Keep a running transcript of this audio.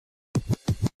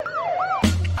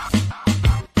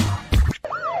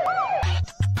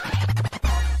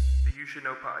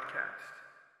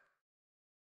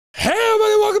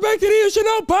You Should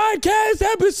Know Podcast,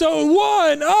 episode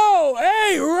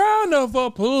 108. Round of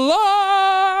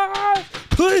applause,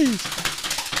 please.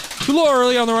 It's a little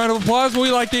early on the round of applause, but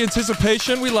we like the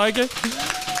anticipation. We like it.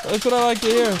 That's what I like to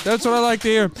hear. That's what I like to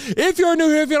hear. If you're new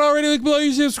here, if you're not already, look below.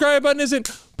 You see the subscribe button isn't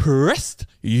pressed.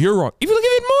 You're wrong. If you look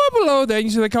even more below, then you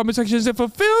see the comment section isn't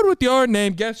fulfilled with your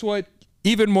name. Guess what?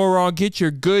 Even more wrong. Get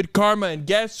your good karma. And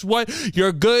guess what?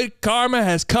 Your good karma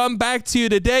has come back to you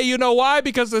today. You know why?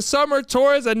 Because the summer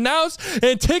tour is announced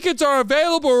and tickets are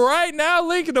available right now.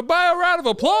 Link in the bio. Round of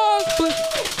applause, please.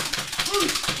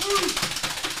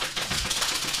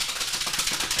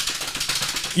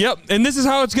 Yep, and this is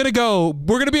how it's going to go.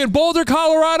 We're going to be in Boulder,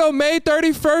 Colorado, May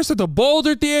 31st at the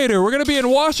Boulder Theater. We're going to be in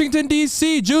Washington,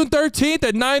 D.C., June 13th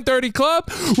at 930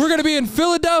 Club. We're going to be in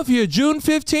Philadelphia, June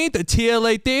 15th at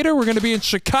TLA Theater. We're going to be in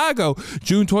Chicago,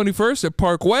 June 21st at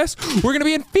Park West. We're going to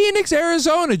be in Phoenix,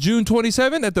 Arizona, June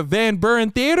 27th at the Van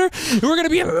Buren Theater. And we're going to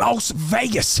be in Las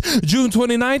Vegas, June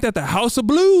 29th at the House of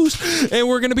Blues. And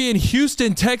we're going to be in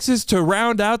Houston, Texas to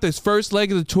round out this first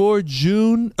leg of the tour,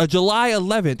 July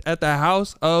 11th at the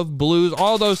House of Blues.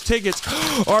 All those tickets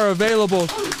are available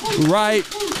right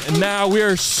now. We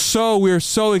are so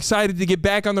excited to get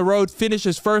back on the road, finish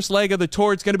this first leg of the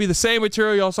tour. It's going to be the same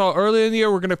material y'all saw earlier in the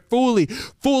year. We're going to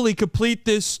fully complete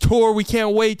this tour. We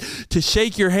can't wait to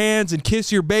shake your hands and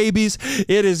kiss your babies.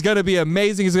 It is going to be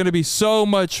amazing. It's going to be so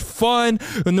much fun.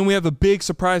 And then we have a big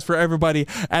surprise for everybody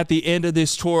at the end of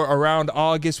this tour around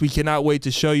August. We cannot wait to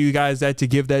show you guys that, to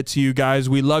give that to you guys.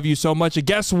 We love you so much. And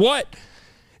guess what?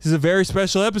 This is a very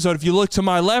special episode. If you look to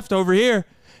my left over here,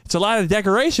 it's a lot of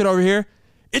decoration over here.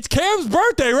 It's Cam's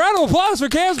birthday. Round of applause for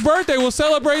Cam's birthday. We'll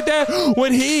celebrate that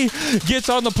when he gets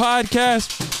on the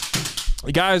podcast.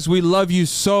 Guys, we love you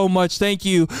so much. Thank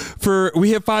you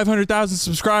we hit 500,000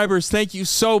 subscribers. Thank you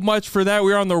so much for that.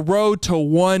 We're on the road to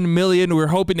 1 million. We're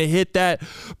hoping to hit that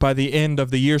by the end of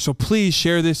the year. So please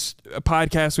share this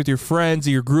podcast with your friends,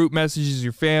 your group messages,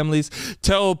 your families.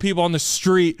 Tell people on the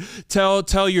street.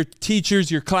 Tell your teachers,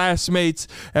 your classmates,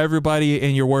 everybody,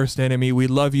 and your worst enemy. We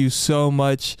love you so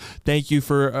much. Thank you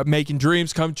for making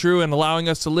dreams come true and allowing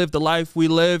us to live the life we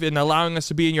live and allowing us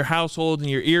to be in your household and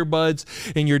your earbuds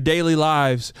and your daily lives.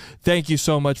 Thank you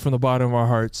so much from the bottom of our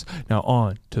hearts. Now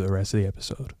on to the rest of the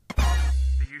episode. The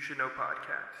You Should Know Podcast.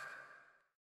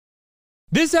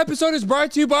 This episode is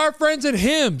brought to you by our friends at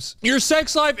Hims. Your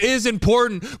sex life is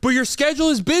important, but your schedule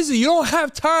is busy. You don't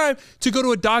have time to go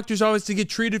to a doctor's office to get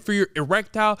treated for your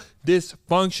erectile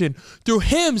dysfunction. Through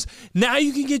Hims, now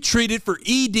you can get treated for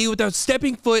ED without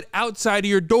stepping foot outside of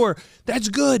your door. That's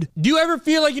good. Do you ever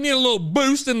feel like you need a little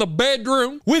boost in the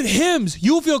bedroom? With Hims,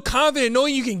 you'll feel confident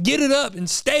knowing you can get it up and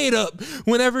stay it up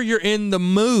whenever you're in the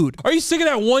mood. Are you sick of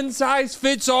that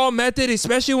one-size-fits-all method,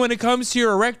 especially when it comes to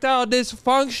your erectile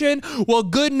dysfunction? Well,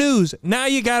 good news. Now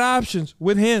you got options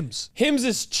with Hims. Hims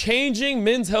is changing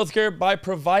men's healthcare by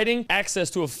providing access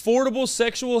to affordable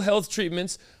sexual health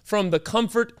treatments from the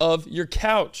comfort of your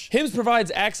couch. Hims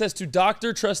provides access to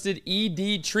doctor-trusted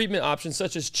ED treatment options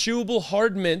such as chewable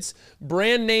hard mints,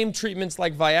 brand name treatments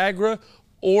like Viagra,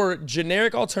 or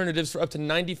generic alternatives for up to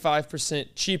 95%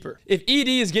 cheaper. If ED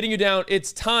is getting you down,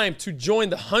 it's time to join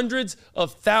the hundreds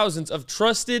of thousands of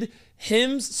trusted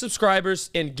Hims subscribers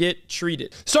and get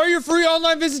treated. Start your free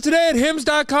online visit today at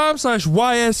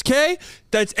hims.com/YSK.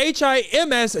 That's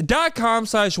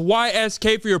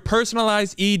HIMS.com/YSK for your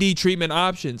personalized ED treatment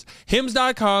options.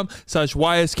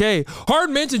 HIMS.com/YSK.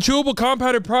 Hard mints and chewable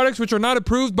compounded products which are not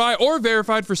approved by or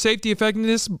verified for safety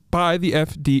effectiveness by the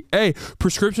FDA.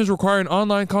 Prescriptions require an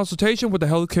online consultation with a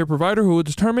healthcare provider who will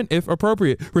determine if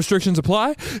appropriate. Restrictions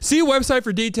apply. See website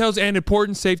for details and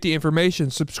important safety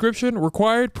information. Subscription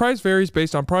required. Price varies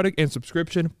based on product and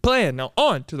subscription plan. Now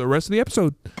on to the rest of the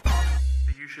episode. The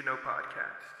You Should Know Podcast.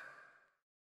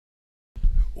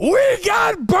 We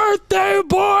got birthday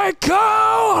boy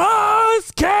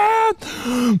co-host Cam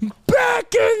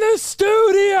back in the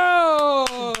studio.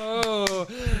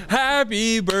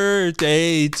 Happy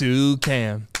birthday to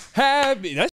Cam.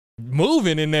 That's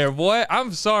moving in there, boy.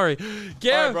 I'm sorry. Cam.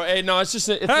 All right, bro. Hey, no, it's just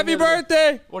it's happy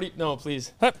birthday. What do you? No,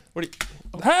 please.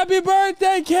 Happy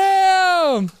birthday,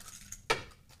 Cam.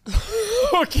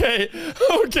 Okay.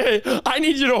 I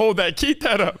need you to hold that. Keep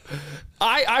that up.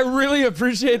 I really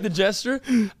appreciate the gesture.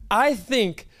 I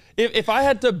think if I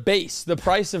had to base the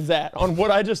price of that on what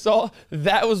I just saw,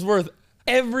 that was worth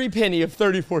every penny of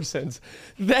 34 cents.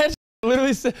 That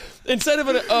literally, instead of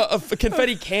a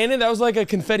confetti cannon, that was like a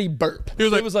confetti burp.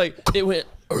 It went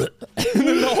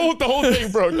the whole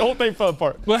thing broke. The whole thing fell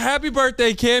apart. Well, happy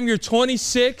birthday, Cam. You're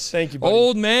 26. Thank you, buddy.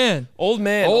 Old man. Old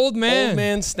man. Old man. Old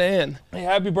man Stan. Hey,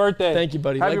 happy birthday. Thank you,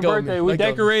 buddy. Happy birthday. We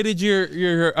decorated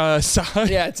your side.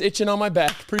 Yeah, it's itching on my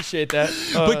back. Appreciate that.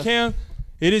 But Cam,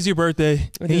 it is your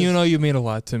birthday, and is. you know you mean a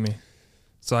lot to me.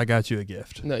 So I got you a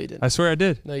gift. No, you didn't. I swear I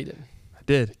did. No, you didn't. I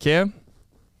did. Cam?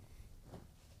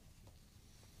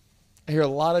 I hear a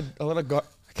lot of I got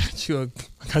you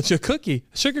a cookie.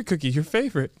 A sugar cookie, your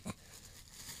favorite.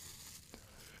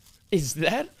 Is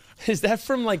that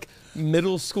from like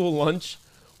middle school lunch?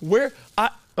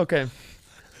 Okay.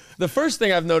 The first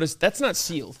thing I've noticed, that's not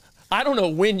sealed. I don't know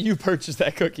when you purchased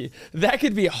that cookie. That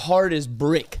could be hard as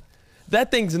brick.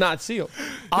 That thing's not sealed.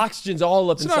 Oxygen's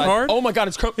all up inside. It's not hard. Oh my God,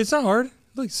 it's not hard.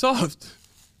 Look, soft.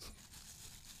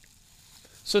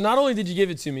 So not only did you give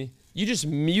it to me, you just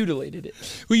mutilated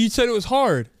it. Well, you said it was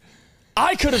hard.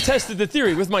 I could have tested the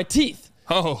theory with my teeth.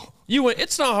 Oh. You went,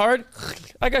 it's not hard.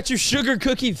 I got you sugar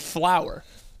cookie flour.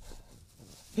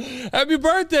 Happy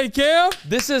birthday, Cam.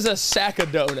 This is a sack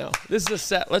of dough now. This is a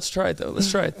sack. Let's try it, though. Let's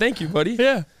try it. Thank you, buddy.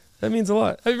 Yeah. That means a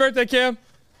lot. Happy birthday, Cam.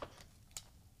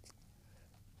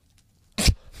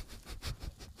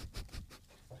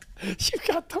 You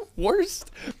got the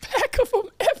worst pack of them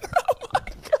ever. Oh, my God.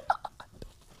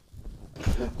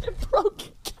 It broke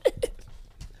again.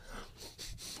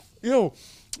 Yo,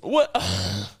 what?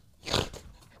 I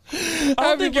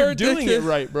don't think you're doing it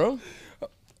right, bro.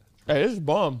 Hey, this is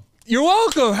bomb. You're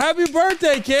welcome. Happy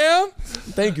birthday, Cam.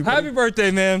 Thank you, buddy. Happy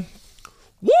birthday, man.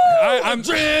 Woo! I'm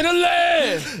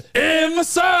adrenaline in my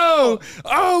soul.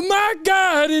 Oh, my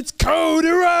God. It's Cody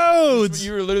Rhodes.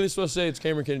 You were literally supposed to say it's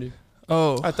Cameron Kennedy.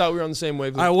 Oh. I thought we were on the same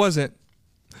wavelength. I wasn't.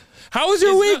 How was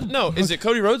your week? Is it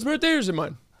Cody Rhodes' birthday or is it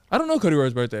mine? I don't know Cody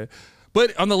Rhodes' birthday.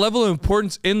 But on the level of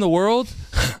importance in the world,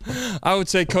 I would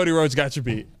say Cody Rhodes got your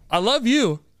beat. I love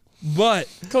you, but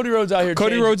Cody Rhodes out here.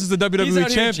 Cody Rhodes is the WWE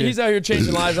champion. He's out here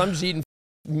changing lives. I'm just eating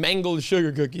mangled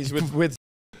sugar cookies with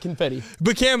confetti.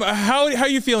 But Cam, how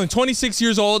you feeling? 26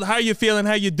 years old. How you feeling?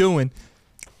 How you doing?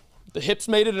 The hips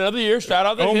made it another year. Shout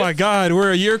out the hips. Oh my God,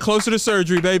 we're a year closer to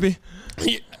surgery, baby.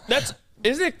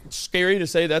 Isn't it scary to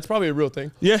say that's probably a real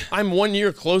thing? Yeah. I'm 1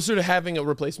 year closer to having a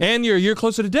replacement. And you're a year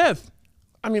closer to death.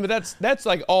 I mean, but that's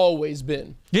like always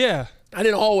been. Yeah. I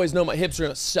didn't always know my hips are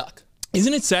gonna suck.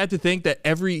 Isn't it sad to think that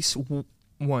every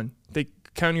one, they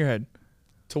count in your head?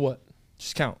 To what?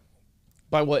 Just count.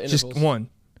 By what intervals? Just one.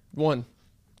 One.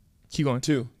 Keep going.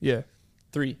 2. Yeah.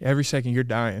 3. Every second you're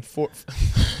dying. 4.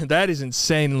 That is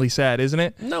insanely sad, isn't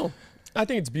it? No. I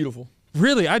think it's beautiful.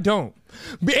 Really, I don't.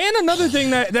 And another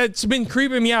thing that's been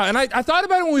creeping me out, and I thought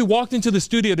about it when we walked into the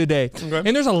studio today, okay.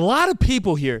 And there's a lot of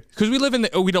people here, because we live in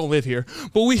the, we don't live here,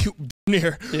 but we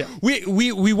near. Yeah.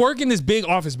 We work in this big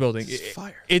office building. It's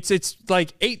fire. It's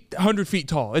like 800 feet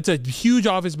tall. It's a huge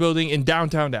office building in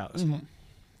downtown Dallas. Mm-hmm.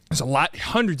 There's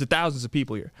hundreds of thousands of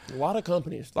people here. A lot of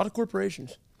companies, a lot of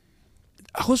corporations.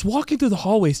 I was walking through the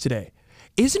hallways today.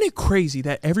 Isn't it crazy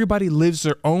that everybody lives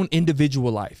their own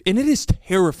individual life? And it is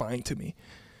terrifying to me.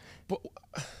 But,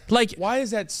 like, why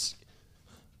is that?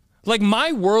 Like,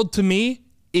 my world to me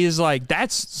is like,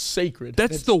 that's sacred.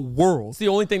 That's the world. It's the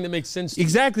only thing that makes sense to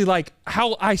exactly, like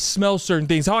how I smell certain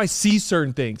things, how I see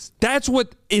certain things. That's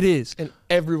what it is. And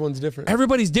everyone's different.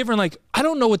 Everybody's different. Like, I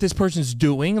don't know what this person's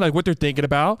doing, like what they're thinking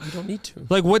about. You don't need to.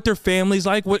 Like what their family's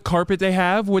like, what carpet they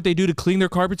have, what they do to clean their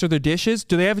carpets or their dishes.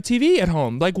 Do they have a TV at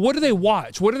home? Like, what do they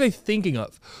watch? What are they thinking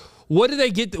of? What do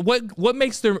they get? What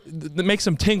makes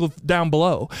them tingle down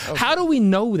below? Okay. How do we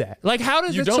know that? Like, how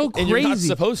does that so crazy? And you're not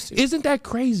supposed to. Isn't that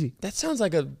crazy? That sounds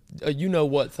like a you know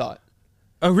what thought.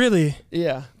 Oh, really?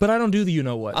 Yeah. But I don't do the you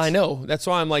know what. I know. That's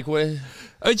why I'm like, what?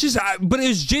 It's just, but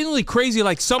it's genuinely crazy.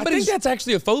 Like somebody. I think that's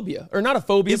actually a phobia, or not a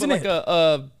phobia, Isn't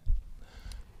but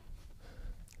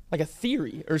like a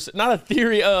theory, or not a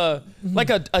theory. Like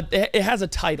it has a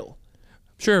title.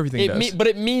 Sure, everything does. But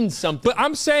it means something. But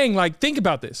I'm saying, like, think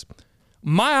about this.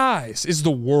 My eyes is the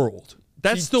world.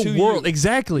 That's the world.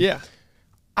 Exactly. Yeah.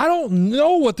 I don't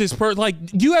know what this person, like,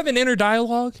 do you have an inner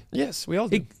dialogue? Yes, we all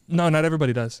do. No, not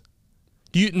everybody does.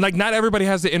 Not everybody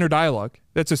has the inner dialogue.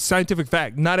 That's a scientific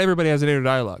fact. Not everybody has an inner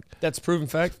dialogue. That's proven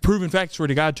fact? Proven fact, swear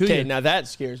to God, too. Okay, now that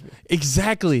scares me.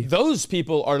 Exactly. Those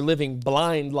people are living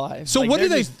blind lives. So what do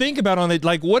they think about on it?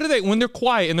 Like, what do they, when they're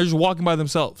quiet and they're just walking by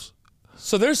themselves?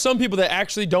 So there's some people that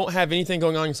actually don't have anything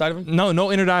going on inside of them?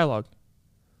 No inner dialogue.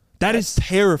 That's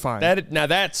terrifying. Now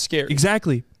that's scary.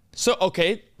 Exactly. So,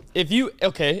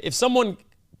 if someone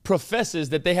professes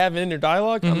that they have an inner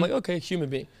dialogue, I'm like, okay,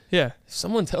 human being. Yeah. If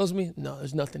someone tells me, no,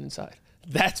 there's nothing inside,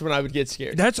 that's when I would get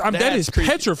scared. That is creepy.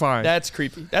 petrifying. That's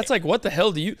creepy. That's like, what the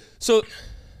hell do you... So,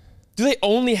 Do they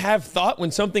only have thought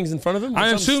when something's in front of them? I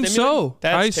assume so.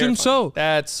 I assume so.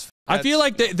 I feel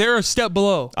like they're a step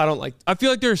below. I don't like. I feel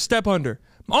like they're a step under.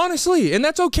 Honestly, and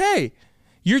that's okay.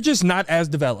 You're just not as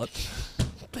developed.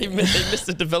 They missed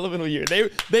a developmental year.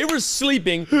 They were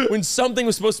sleeping when something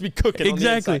was supposed to be cooking.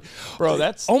 Exactly. On the inside. Bro,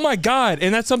 that's... Oh my God,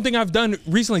 and that's something I've done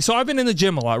recently. So I've been in the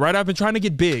gym a lot, right? I've been trying to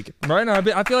get big, right? And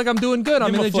I feel like I'm doing good.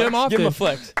 I'm in the gym often. Give him a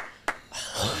flex.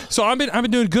 So I've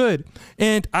been doing good,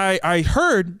 and I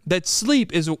heard that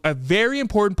sleep is a very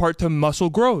important part to muscle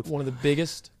growth. One of the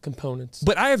biggest components.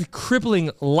 But I have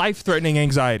crippling, life-threatening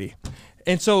anxiety.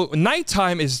 And so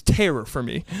nighttime is terror for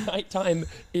me. Nighttime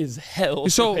is hell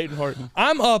for Peyton Horton.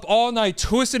 I'm up all night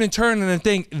twisting and turning and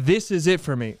think this is it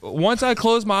for me. Once I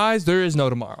close my eyes, there is no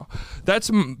tomorrow.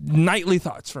 That's nightly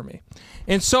thoughts for me.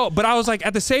 And so, but I was like,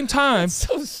 at the same time. That's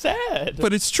so sad.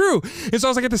 But it's true. And so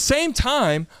I was like, at the same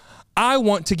time, I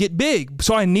want to get big.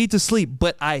 So I need to sleep,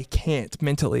 but I can't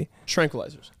mentally.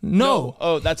 Tranquilizers. No.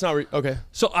 Oh, that's not, okay.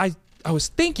 So I was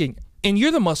thinking. And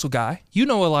you're the muscle guy. You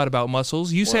know a lot about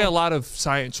muscles. You say a lot of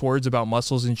science words about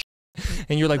muscles and shit.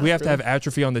 And you're like, we have to have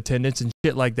atrophy on the tendons and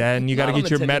shit like that. And you got to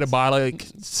get your metabolic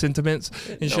sentiments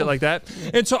and shit like that.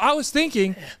 And so I was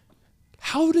thinking,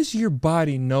 how does your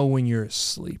body know when you're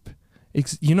asleep?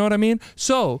 You know what I mean?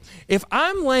 So if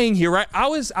I'm laying here, right, I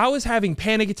was having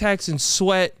panic attacks and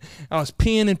sweat. I was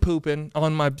peeing and pooping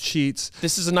on my sheets.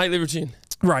 This is a nightly routine.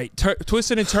 Right,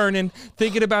 twisting and turning,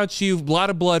 thinking about you, a lot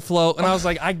of blood flow, and I was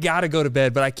like, I gotta go to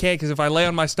bed, but I can't because if I lay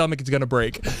on my stomach, it's gonna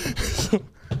break.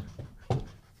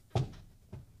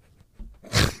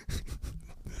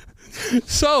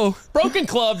 So broken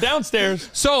club downstairs.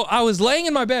 So I was laying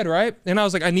in my bed, right, and I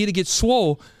was like, I need to get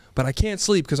swole, but I can't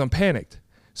sleep because I'm panicked.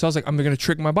 So I was like, I'm gonna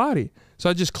trick my body.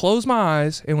 So I just closed my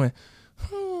eyes and went.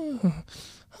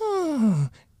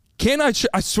 I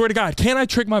swear to God, can I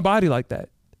trick my body like that?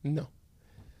 No.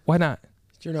 Why not?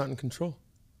 You're not in control.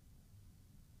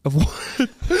 Of what?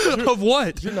 Of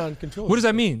what? You're not in control. What does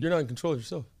that mean? You're not in control of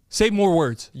yourself. Say more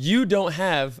words. You don't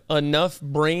have enough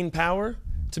brain power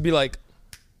to be like,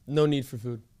 no need for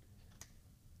food.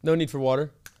 No need for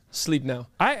water. Sleep now.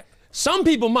 Some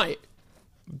people might,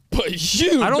 but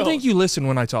you I don't think you listen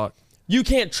when I talk. You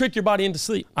can't trick your body into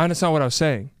sleep. That's not what I was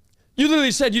saying. You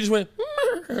literally said, you just went,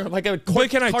 like a But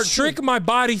can I trick my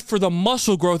body for the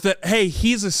muscle growth that, hey,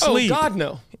 he's asleep? Oh, God,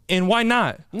 no. And why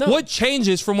not? No. What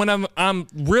changes from when I'm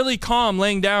really calm,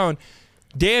 laying down,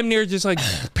 damn near just like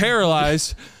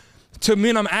paralyzed, to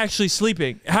mean I'm actually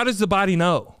sleeping? How does the body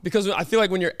know? Because I feel like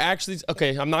when you're actually,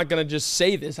 okay, I'm not going to just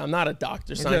say this. I'm not a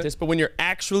doctor, scientist, but when you're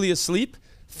actually asleep,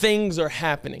 things are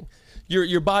happening.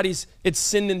 Your body's, it's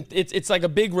sending, it's like a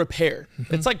big repair.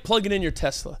 It's like plugging in your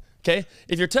Tesla. Okay,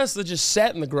 if your Tesla just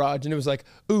sat in the garage and it was like,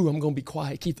 ooh, I'm gonna be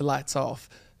quiet, keep the lights off,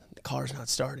 the car's not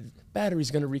started, battery's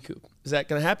gonna recoup. Is that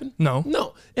gonna happen? No.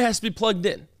 No, it has to be plugged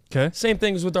in. Okay. Same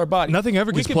thing as with our body. Nothing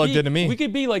ever gets plugged into me. We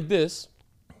could be like this,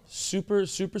 super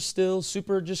still,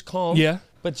 super just calm. Yeah.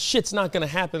 But shit's not gonna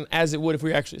happen as it would if we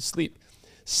were actually asleep.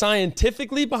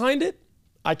 Scientifically behind it,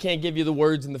 I can't give you the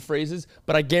words and the phrases,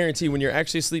 but I guarantee when you're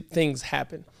actually asleep, things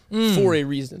happen for a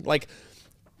reason. Like,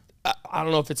 I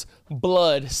don't know if it's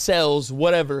blood, cells,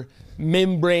 whatever,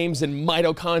 membranes and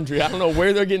mitochondria. I don't know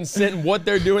where they're getting sent and what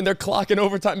they're doing. They're clocking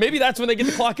overtime. Maybe that's when they get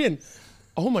to clock in.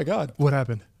 Oh my God. What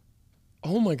happened?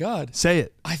 Oh my God. Say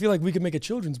it. I feel like we could make a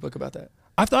children's book about that.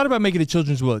 I've thought about making a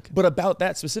children's book. But about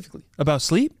that specifically. About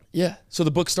sleep? Yeah. So the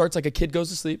book starts like a kid goes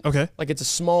to sleep. Okay. Like it's a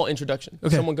small introduction.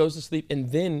 Okay. Someone goes to sleep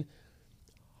and then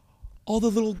all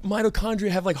the little mitochondria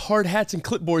have like hard hats and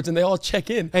clipboards and they all check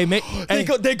in. Hey,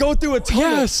 they go through a tunnel.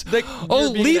 Yes.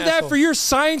 Leave that for your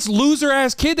science loser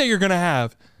ass kid that you're gonna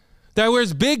have. That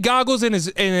wears big goggles and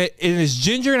is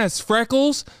ginger and has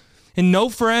freckles and no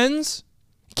friends.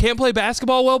 Can't play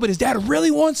basketball well, but his dad really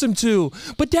wants him to.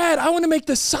 But Dad, I want to make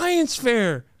the science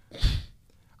fair.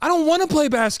 I don't want to play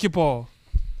basketball.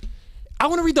 I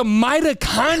want to read the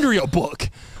mitochondria book.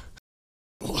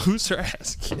 Loser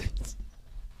ass kids.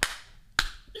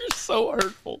 You're so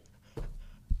hurtful.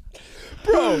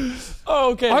 Bro.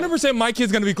 Oh, okay. 100% my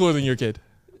kid's going to be cooler than your kid.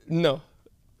 No.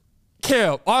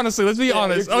 Cam, honestly, let's be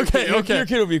honest. Your Okay. Your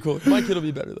kid will be cool. My kid will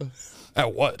be better, though.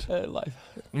 At what? At life.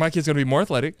 My kid's going to be more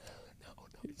athletic.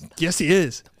 No. Yes, he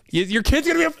is. Your kid's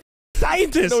going to be a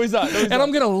scientist. No, he's not. And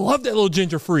I'm going to love that little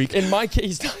ginger freak. In my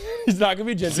case, he's not going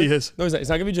to be ginger. Yes, he is. No, he's not. He's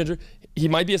not going to be ginger. He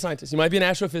might be a scientist. He might be an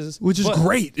astrophysicist. Which is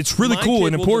great. It's really cool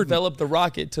and important. My kid will develop the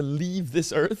rocket to leave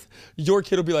this earth. Your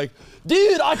kid will be like,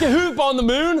 dude, I can hoop on the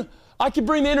moon. I could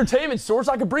bring the entertainment source.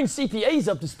 I could bring CPAs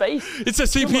up to space. It's a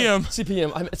CPM.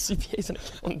 CPM. I meant CPAs and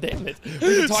account. Damn it.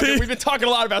 We've been talking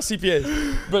a lot about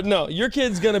CPAs. But no, your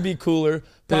kid's going to be cooler,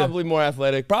 probably more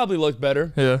athletic, probably look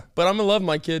better. Yeah. But I'm going to love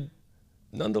my kid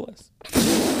nonetheless.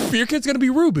 Your kid's going to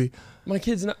be Ruby. My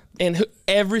kid's not. And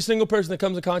every single person that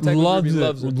comes in contact with Ruby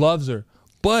loves her.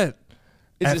 But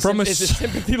is it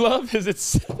sympathy love? Is it?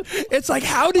 It's like,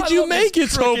 how did you make it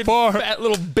so far? Fat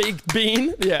little baked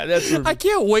bean. Yeah, that's Ruby. I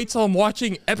can't wait till I'm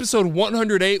watching episode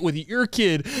 108 with your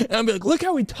kid, and I'm like, look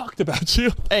how we talked about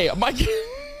you. Hey, my kid.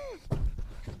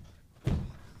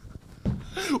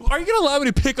 Are you gonna allow me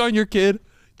to pick on your kid?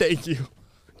 Thank you.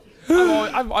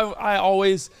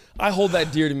 I hold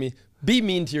that dear to me. Be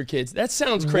mean to your kids. That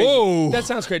sounds crazy. Whoa. That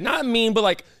sounds crazy. Not mean, but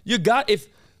like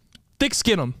thick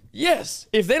skin them. Yes.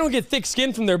 If they don't get thick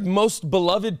skin from their most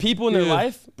beloved people in their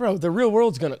life, bro, the real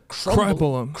world's gonna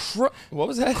crumble them. What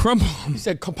was that? Crumble them. You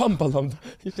said crumble them.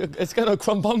 It's gonna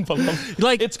crumble them.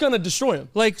 Like, it's gonna destroy them.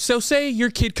 Like, so say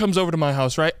your kid comes over to my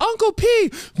house, right? Uncle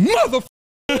P,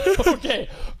 Okay.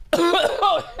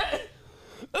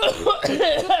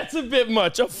 That's a bit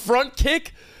much. A front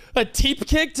kick? A teep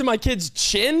kick to my kid's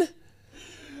chin?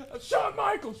 Shawn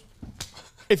Michaels.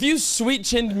 If you sweet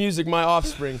chinned music my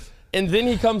offspring, and then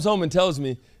he comes home and tells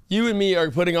me, you and me are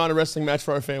putting on a wrestling match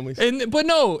for our families. And then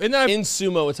in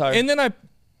sumo attire. And then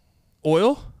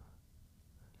oil.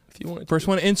 If you want. First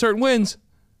one to insert wins.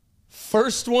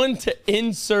 First one to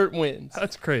insert wins.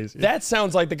 That's crazy. That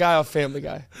sounds like the guy off Family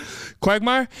Guy.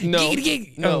 Quagmire? No.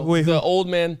 No. Wait, the old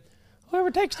man. Whoever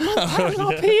takes the most time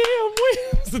on PM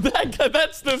wins. That guy,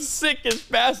 that's the sickest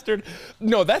bastard.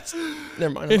 No, that's.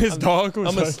 Never mind. And his dog was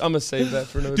I'm going to save that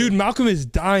for another Dude, day. Malcolm is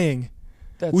dying.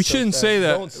 We shouldn't say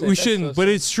that. We shouldn't, but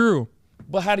it's true.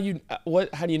 But how do you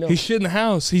know? He shit in the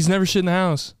house. He's never shit in the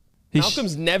house.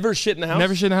 Malcolm's never shit in the house?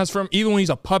 Never shit in the house even when he's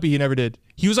a puppy, he never did.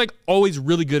 He was like always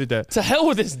really good at that. To hell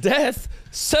with his death.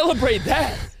 Celebrate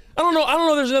that. I don't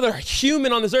know there's another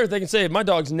human on this earth that can say my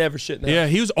dog's never shit in the house. Yeah,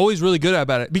 he was always really good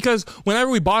about it. Because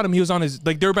whenever we bought him, he was on his,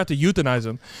 like, they were about to euthanize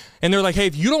him. And they're like, hey,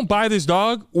 if you don't buy this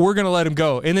dog, we're going to let him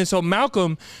go. And then so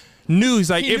Malcolm knew, he's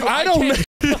like, if I don't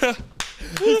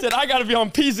He said, I got to be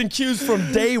on P's and Q's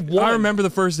from day one. I remember the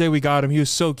first day we got him. He was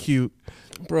so cute.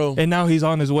 Bro. And now he's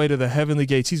on his way to the heavenly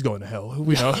gates. He's going to hell.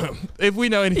 We know him. If we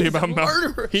know anything about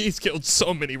Malcolm, he's killed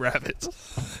so many rabbits.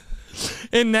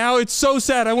 And now it's so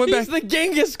sad. I went back. He's the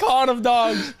Genghis Khan of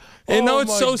dogs. And now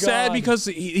it's so sad because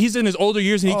he's in his older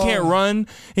years and he can't run.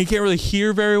 He can't really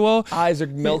hear very well. Eyes are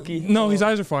milky. No, his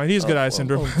eyes are fine. He has good eye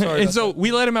syndrome. And so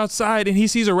we let him outside and he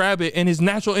sees a rabbit and his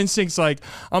natural instinct's like,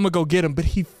 I'm going to go get him. But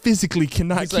he physically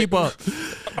cannot keep up.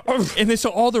 And then so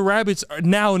all the rabbits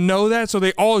now know that. So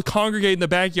they all congregate in the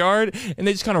backyard and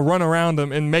they just kind of run around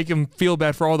him and make him feel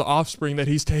bad for all the offspring that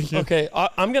he's taking. Okay,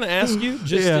 I'm going to ask you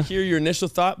just to hear your initial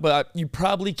thought, but you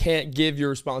probably can't give your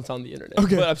response on the internet.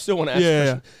 Okay. But I still want to ask you a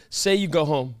question. Say you go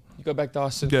home. You go back to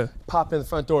Austin. Pop in the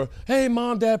front door. Hey,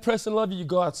 Mom, Dad, Preston, love you. You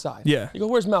go outside. You go,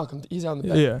 where's Malcolm? He's out in the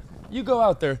back. You go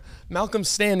out there. Malcolm's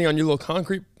standing on your little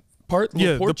concrete part.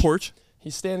 The porch.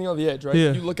 He's standing on the edge, right?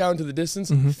 You look out into the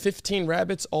distance. 15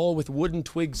 rabbits, all with wooden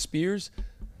twig spears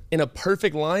in a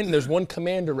perfect line. And there's one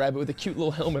commander rabbit with a cute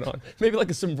little helmet on. Maybe like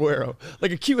a sombrero.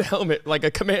 Like a cute helmet, like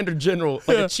a commander general,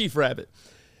 like a chief rabbit.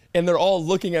 And they're all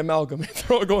looking at Malcolm.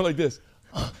 They're all going like this.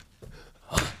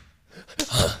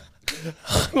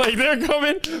 Like they're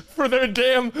coming for their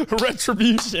damn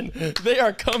retribution. They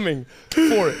are coming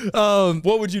for it.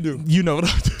 What would you do? You know what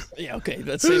I'll do. Yeah, okay.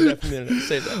 Let's save that for the internet.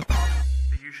 Save that.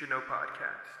 The You Should Know podcast.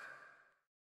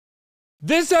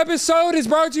 This episode is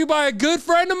brought to you by a good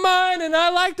friend of mine, and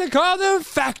I like to call them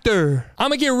Factor. I'm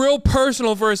gonna get real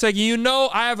personal for a second. You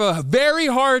know, I have a very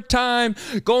hard time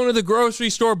going to the grocery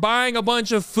store, buying a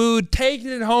bunch of food, taking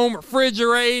it home,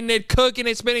 refrigerating it, cooking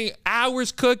it, spending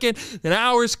hours cooking and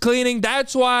hours cleaning.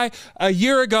 That's why a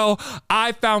year ago,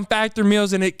 I found Factor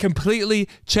meals, and it completely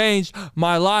changed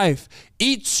my life.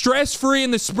 Eat stress-free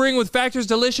in the spring with Factor's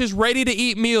delicious,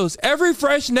 ready-to-eat meals. Every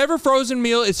fresh, never frozen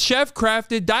meal is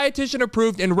chef-crafted,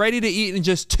 dietitian-approved, and ready to eat in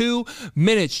just 2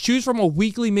 minutes. Choose from a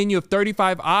weekly menu of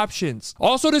 35 options.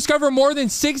 Also discover more than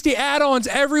 60 add-ons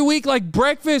every week like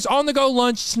breakfast, on-the-go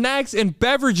lunch, snacks, and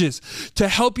beverages to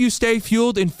help you stay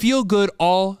fueled and feel good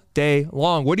all day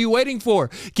long. What are you waiting for?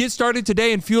 Get started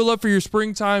today and fuel up for your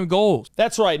springtime goals.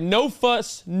 That's right. No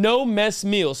fuss, no mess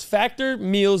meals. Factor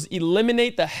meals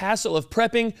eliminate the hassle of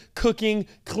prepping, cooking,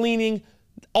 cleaning,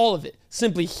 all of it.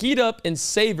 Simply heat up and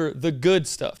savor the good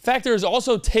stuff. Factor is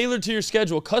also tailored to your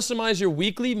schedule. Customize your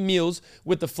weekly meals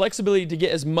with the flexibility to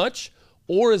get as much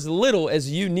or as little as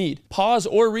you need. Pause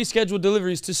or reschedule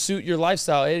deliveries to suit your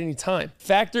lifestyle at any time.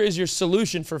 Factor is your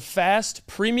solution for fast,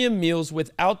 premium meals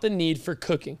without the need for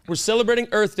cooking. We're celebrating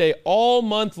Earth Day all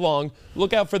month long.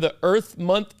 Look out for the Earth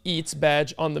Month Eats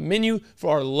badge on the menu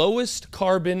for our lowest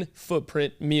carbon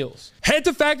footprint meals. Head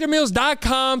to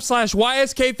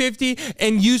factormeals.com/YSK50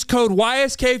 and use code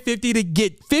YSK50 to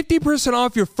get 50%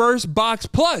 off your first box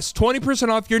plus 20%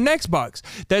 off your next box.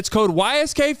 That's code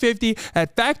YSK50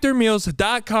 at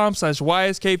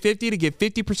factormeals.com/YSK50 to get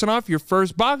 50% off your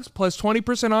first box plus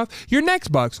 20% off your next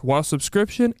box while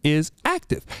subscription is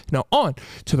active. Now on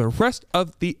to the rest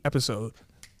of the episode.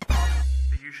 The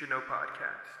You Should Know podcast.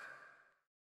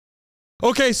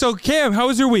 Okay, so Cam, how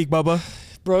was your week, Bubba?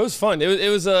 Bro, it was fun. It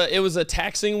was a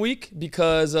taxing week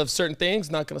because of certain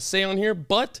things. Not gonna say on here,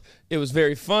 but it was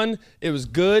very fun. It was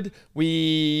good.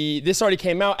 This already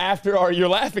came out after you're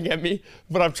laughing at me,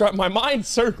 but I've tried. My mind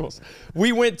circles.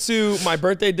 We went to my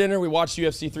birthday dinner. We watched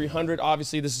UFC 300.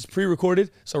 Obviously, this is pre-recorded,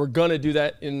 so we're gonna do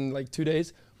that in like 2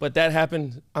 days. But that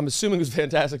happened. I'm assuming it was a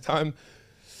fantastic time.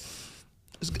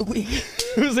 It was a good week.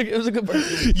 it was a good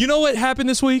birthday. You know what happened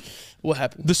this week? What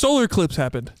happened? The solar eclipse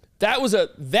happened. That was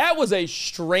a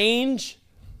strange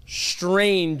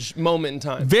moment in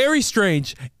time. Very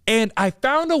strange. And I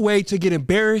found a way to get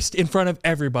embarrassed in front of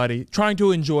everybody trying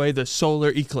to enjoy the solar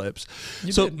eclipse.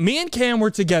 Me and Cam were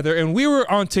together and we were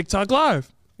on TikTok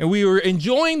Live and we were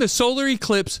enjoying the solar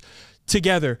eclipse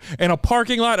together in a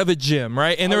parking lot of a gym,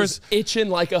 right? And I was itching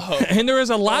like a hoe. And there was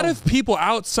a lot of people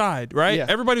outside, right? Yeah.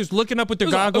 Everybody was looking up with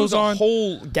their goggles on. It was a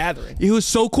whole gathering. It was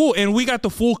so cool. And we got the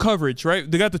full coverage,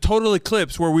 right? They got the total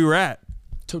eclipse where we were at.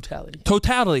 Totality.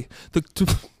 Totality.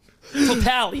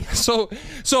 Totality. So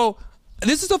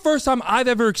this is the first time I've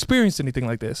ever experienced anything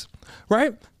like this,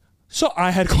 right? So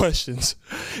I had questions.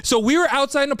 So we were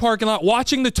outside in the parking lot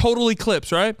watching the total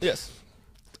eclipse, right? Yes.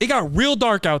 It got real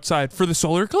dark outside for the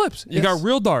solar eclipse. Yes. It got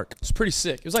real dark. It's pretty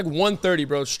sick. It was like 1:30,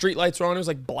 bro. Street lights were on. It was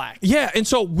like black. Yeah, and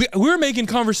so we were making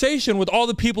conversation with all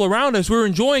the people around us. We were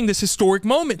enjoying this historic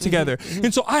moment together.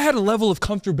 And so I had a level of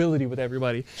comfortability with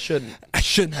everybody. Shouldn't. I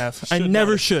shouldn't have. I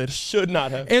never should. Should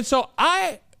not have. And so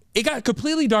it got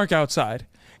completely dark outside.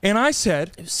 And I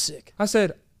said, it was sick. I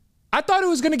thought it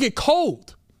was going to get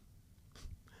cold.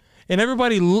 And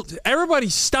everybody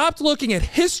stopped looking at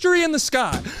history in the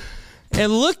sky and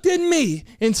looked at me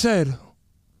and said,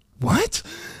 what?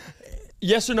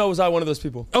 Yes or no, was I one of those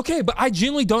people? Okay, but I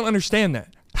genuinely don't understand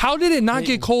that. How did it not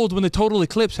get cold when the total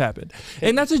eclipse happened?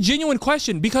 And that's a genuine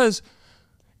question because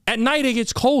at night it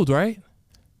gets cold, right?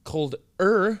 Colder.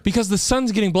 Because the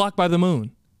sun's getting blocked by the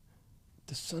moon.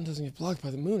 The sun doesn't get blocked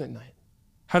by the moon at night.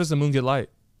 How does the moon get light?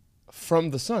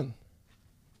 From the sun.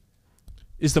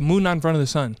 Is the moon not in front of the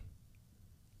sun?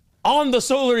 On the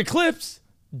solar eclipse.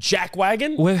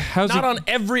 Jackwagon. Not on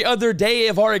every other day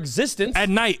of our existence. At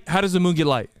night, how does the moon get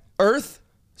light? Earth,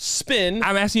 spin.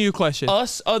 I'm asking you a question.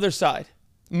 Us, other side.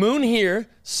 Moon here,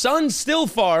 sun still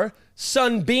far,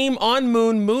 sun beam on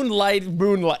moon, moonlight. That's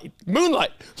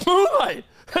moonlight.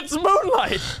 That's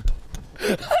moonlight.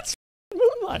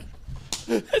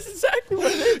 That's exactly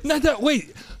what it is. Not that,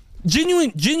 wait.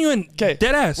 Genuine, okay,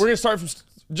 dead ass. We're going to start from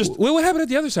just. Wait, what happened at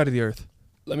the other side of the Earth?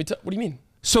 Let me tell, what do you mean?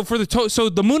 So for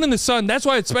the moon and the sun, that's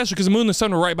why it's special because the moon and the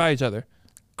sun were right by each other.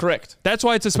 Correct. That's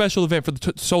why it's a special event for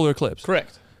the solar eclipse.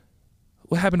 Correct.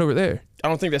 What happened over there? I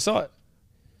don't think they saw it.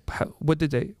 What did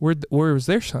they? Where was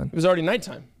their sun? It was already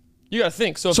nighttime. You got to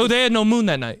think. So they had no moon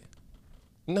that night.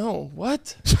 No,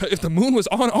 what? So if the moon was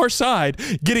on our side,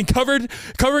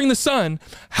 covering the sun,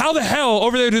 how the hell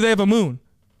over there do they have a moon?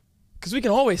 Because we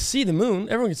can always see the moon.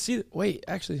 Everyone can see it. Wait,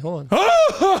 actually, hold on.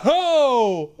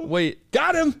 Oh! Wait.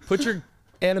 Got him. Put your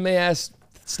anime ass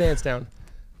stance down.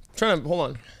 Hold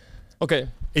on. Okay.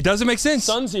 It doesn't make sense.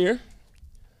 Sun's here.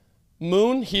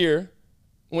 Moon here.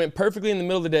 Went perfectly in the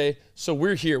middle of the day. So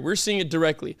we're here. We're seeing it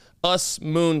directly. Us,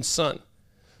 moon, sun.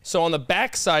 So on the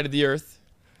back side of the Earth.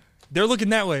 They're looking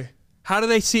that way. How do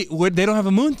they see? They don't have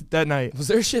a moon that night. Was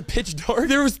their shit pitch dark?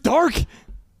 There was dark.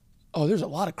 Oh, there's a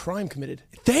lot of crime committed.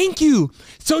 Thank you.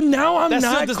 So now I'm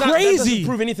not crazy. That doesn't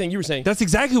prove anything you were saying. That's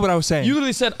exactly what I was saying. You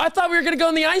literally said, I thought we were going to go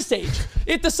in the ice age.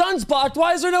 If the sun's blocked,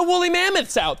 why is there no woolly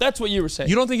mammoths out? That's what you were saying.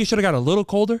 You don't think it should have got a little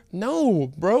colder?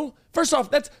 No, bro. First off,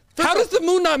 how does the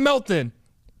moon not melt then?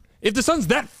 If the sun's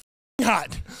that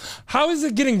hot, how is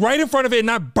it getting right in front of it and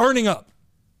not burning up?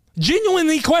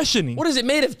 Genuinely questioning. What is it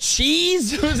made of?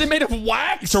 Cheese? Is it made of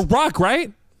wax? It's a rock,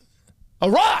 right? A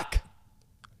rock.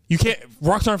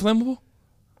 Rocks aren't flammable?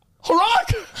 A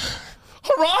rock?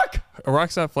 A rock? A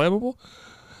rock's not flammable?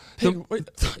 Wait,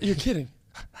 you're kidding.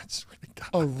 I swear to God.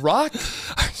 A rock?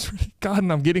 I swear to God,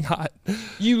 and I'm getting hot.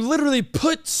 You literally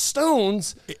put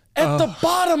stones At the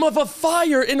bottom of a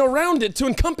fire and around it to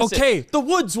encompass it. The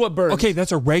wood's what burns. Okay,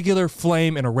 that's a regular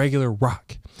flame and a regular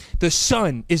rock. The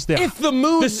sun is there. If the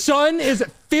moon... The sun is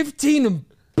 15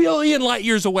 billion light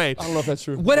years away. I don't know if that's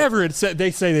true. Whatever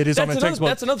they say it is on the textbook.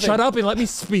 That's another thing. Shut up and let me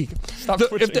speak.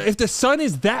 If the sun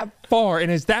is that far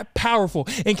and is that powerful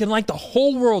and can light the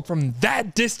whole world from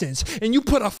that distance, and you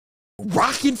put a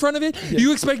rock in front of it,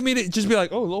 you expect me to just be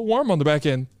like, oh, a little warm on the back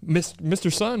end,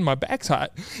 Mr. Sun, my back's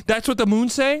hot. That's what the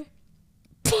moon's saying?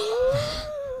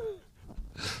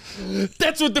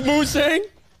 That's what the moon's saying?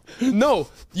 No,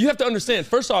 you have to understand.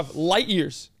 First off, light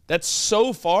years. That's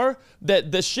so far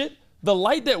that the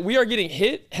light that we are getting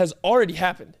hit has already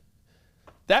happened.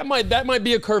 That might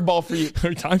be a curveball for you.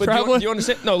 Time but traveling? do you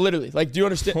understand? No, literally. Like, do you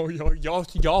understand? Oh,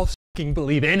 y'all fucking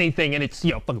believe anything, and it's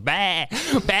fucking bah.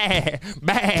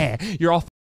 You're all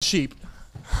sheep.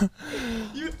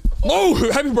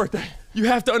 Oh, happy birthday. You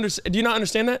have to understand. Do you not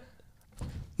understand that?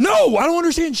 No, I don't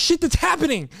understand shit that's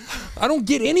happening. I don't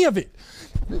get any of it.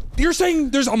 You're saying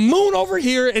there's a moon over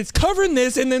here, it's covering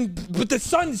this, but the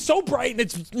sun is so bright and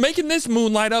it's making this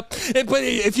moon light up. But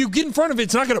if you get in front of it,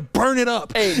 it's not gonna burn it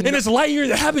up. And it's light years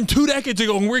that happened 2 decades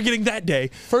ago, and we're getting that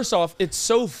day. First off, it's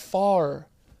so far.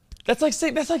 That's like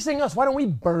saying us. Why don't we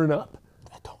burn up?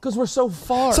 Because we're so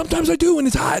far. Sometimes I do when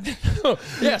it's hot.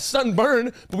 Yeah,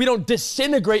 sunburn, but we don't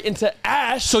disintegrate into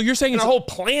ash. So you're saying our whole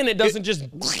planet doesn't just.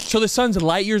 So the sun's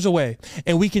light years away,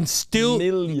 and we can still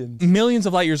millions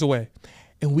of light years away.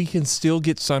 And we can still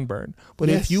get sunburned. But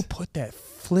if you put that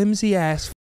flimsy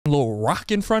ass little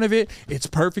rock in front of it, it's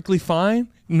perfectly fine.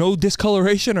 No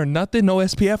discoloration or nothing. No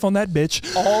SPF on that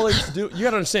bitch. All it's do, you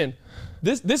gotta understand.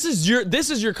 This is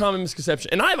your common misconception.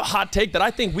 And I have a hot take that I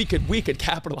think we could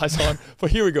capitalize on. But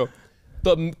here we go.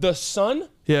 The sun.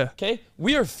 Yeah. Okay.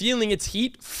 We are feeling its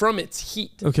heat from its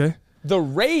heat. Okay. The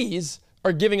rays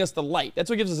are giving us the light. That's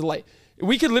what gives us the light.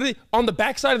 We could literally, on the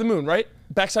backside of the moon, right?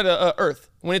 Backside of Earth,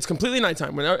 when it's completely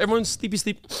nighttime, when everyone's sleep,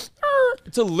 it's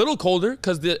a little colder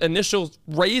because the initial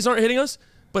rays aren't hitting us,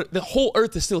 but the whole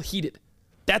Earth is still heated.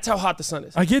 That's how hot the sun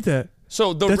is. I get that.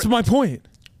 So that's my point.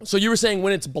 So you were saying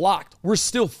when it's blocked, we're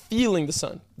still feeling the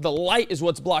sun. The light is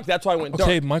what's blocked. That's why it went dark.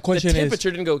 Okay, my question is... The temperature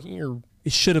didn't go...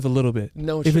 It should have a little bit.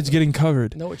 No, it if it's getting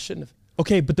covered. No, it shouldn't have.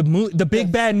 Okay, but the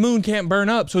big bad moon can't burn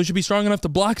up, so it should be strong enough to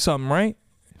block something, right?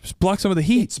 Just block some of the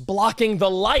heat. It's blocking the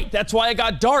light. That's why it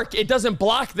got dark. It doesn't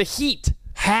block the heat.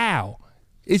 How?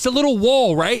 It's a little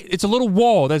wall, right? It's a little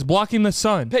wall that's blocking the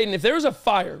sun. Peyton, if there was a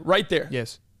fire right there.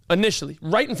 Yes. Initially,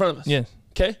 right in front of us. Yes.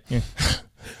 Okay? Yeah.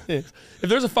 Yes. If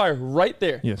there's a fire right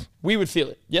there. Yes. We would feel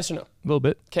it. Yes or no? A little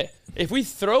bit. Okay. If we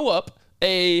throw up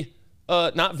a,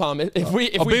 not vomit.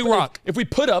 If we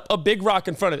put up a big rock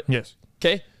in front of it. Yes.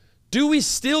 Okay. Do we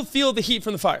still feel the heat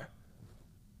from the fire?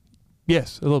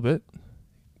 Yes, a little bit.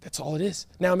 That's all it is.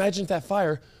 Now imagine if that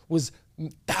fire was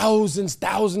thousands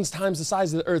times the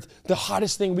size of the Earth, the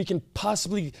hottest thing we can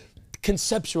possibly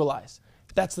conceptualize.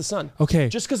 That's the sun. Okay.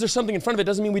 Just because there's something in front of it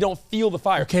doesn't mean we don't feel the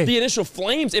fire. Okay. The initial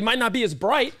flames, it might not be as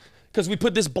bright because we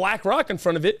put this black rock in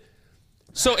front of it.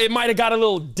 So it might have got a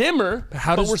little dimmer,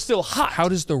 but we're still hot. How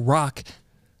does the rock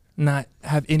not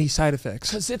have any side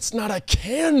effects? Because it's not a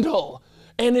candle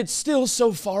and it's still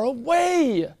so far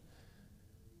away.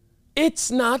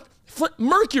 It's not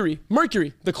Mercury,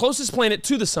 the closest planet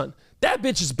to the sun. That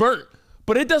bitch is burnt,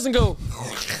 but it doesn't go,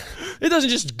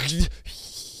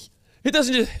 it's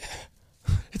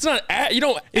not,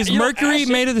 Is Mercury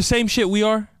made of the same shit we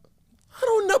are? I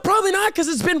don't know, probably not, because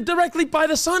it's been directly by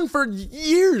the sun for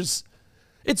years.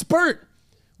 It's burnt.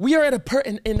 We are at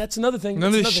and that's another thing.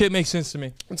 None of this shit makes sense to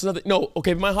me. It's another, no,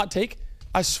 okay, my hot take,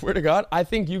 I swear to God, I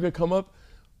think you could come up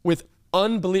with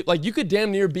unbelievable, like you could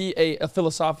damn near be a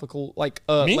philosophical, like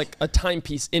a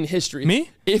timepiece in history.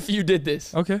 Me? If you did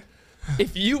this. Okay.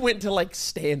 If you went to like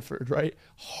Stanford, right?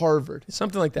 Harvard,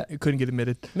 something like that. You couldn't get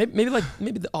admitted. Maybe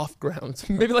the off grounds.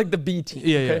 Maybe like the B team.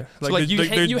 Yeah, okay? yeah. So like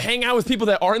you hang out with people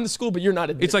that are in the school, but you're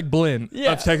not admitted. It's like Blinn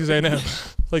of Texas A&M.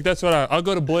 Like that's what I'll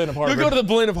go to Blinn of Harvard. You'll go to the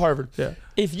Blinn of Harvard. Yeah.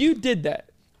 If you did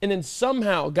that and then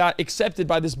somehow got accepted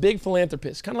by this big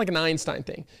philanthropist, kind of like an Einstein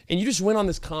thing, and you just went on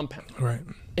this compound. Right.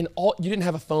 And you didn't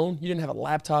have a phone, you didn't have a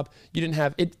laptop, you didn't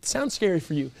have, it sounds scary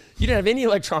for you. You didn't have any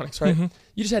electronics, right? Mm-hmm.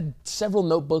 You just had several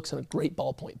notebooks and a great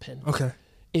ballpoint pen. Okay.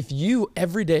 If you,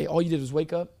 every day, all you did was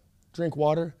wake up, drink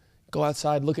water, go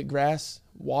outside, look at grass,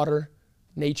 water,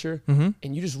 nature, and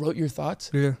you just wrote your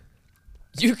thoughts. Yeah.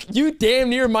 You damn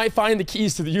near might find the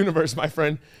keys to the universe, my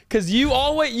friend. Because you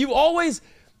always,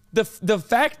 the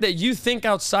fact that you think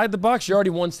outside the box, you're already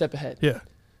one step ahead. Yeah.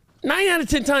 9 out of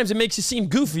 10 times it makes you seem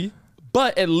goofy,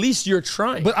 But at least you're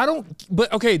trying. But I don't.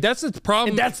 But okay, that's the problem.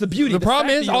 And that's the beauty. The problem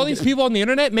fact is that you all don't these get it. people on the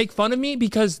internet make fun of me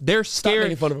because they're scared.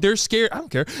 making fun of them. They're scared. I don't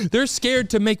care. They're scared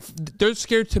to make. They're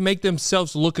scared to make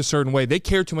themselves look a certain way. They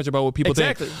care too much about what people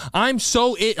Exactly. think. I'm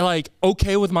so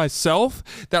okay with myself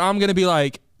that I'm gonna be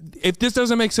like, if this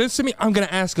doesn't make sense to me, I'm gonna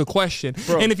ask a question.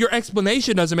 Bro. And if your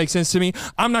explanation doesn't make sense to me,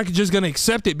 I'm not just gonna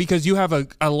accept it because you have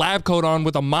a lab coat on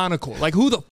with a monocle. Like, who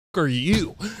the f are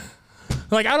you?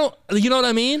 Like, I don't, you know what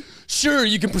I mean? Sure,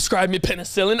 you can prescribe me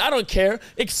penicillin. I don't care.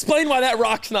 Explain why that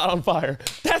rock's not on fire.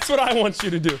 That's what I want you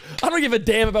to do. I don't give a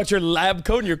damn about your lab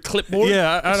coat and your clipboard.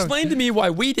 Yeah, I don't. Explain to me why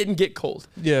we didn't get cold.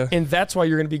 Yeah. And that's why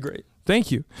you're going to be great.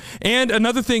 Thank you. And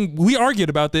another thing, we argued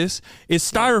about this, is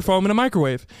styrofoam in a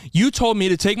microwave. You told me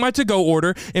to take my to-go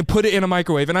order and put it in a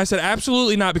microwave. And I said,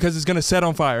 absolutely not, because it's going to set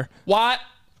on fire. What?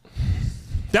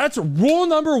 That's rule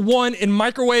number 1 in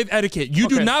microwave etiquette. You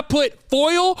do Okay. not put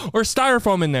foil or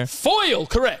styrofoam in there. Foil,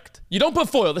 correct. You don't put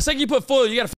foil. The second you put foil,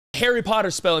 you got a Harry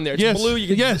Potter spell in there. It's Yes. blue. You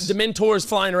get Yes. Dementors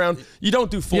flying around. You don't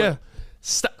do foil.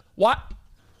 Yeah. What?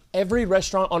 Every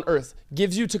restaurant on earth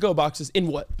gives you to-go boxes in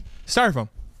what? Styrofoam.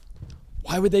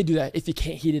 Why would they do that if you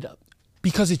can't heat it up?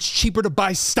 Because it's cheaper to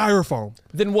buy styrofoam.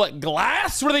 Then what,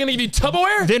 glass? What are they gonna give you,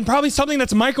 Tupperware? Then probably something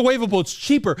that's microwavable. It's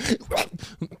cheaper.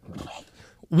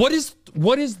 What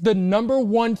is the number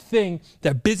 1 thing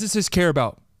that businesses care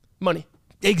about? Money.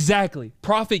 Exactly.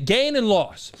 Profit, gain, and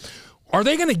loss. Are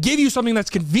they going to give you something that's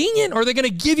convenient, or are they going to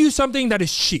give you something that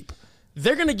is cheap?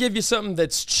 They're gonna give you something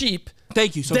that's cheap.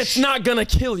 Thank you. So That's not gonna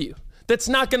kill you. That's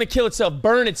not gonna kill itself,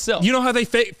 burn itself. you know how they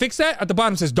fix that? At the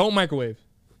bottom it says, don't microwave.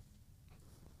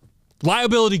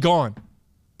 Liability gone.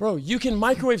 Bro, you can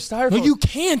microwave styrofoam. No, you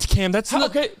can't, Cam. That's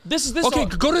not. Okay, this is Okay, all-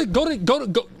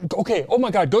 go. Okay. Oh my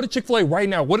God, go to Chick-fil-A right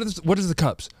now. What is the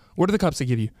cups? What are the cups they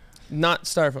give you? Not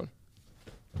styrofoam.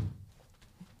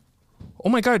 Oh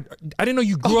my God, I didn't know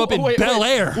you grew up in Bel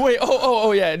Air. Wait,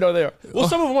 yeah, no, they are. Well,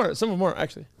 some of them are. Some of them are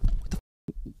actually.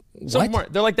 Some of them are.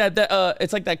 They're like that.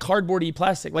 It's like that cardboardy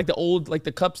plastic, like the old, like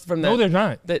the cups from that. No, they're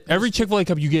not. That, Every Chick-fil-A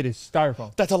cup you get is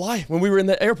styrofoam. That's a lie. When we were in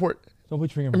the airport, Don't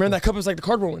put your finger. remember that cup was like the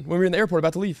cardboard one when we were in the airport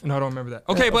about to leave. No, I don't remember that.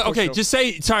 Okay, of but course okay, you don't. just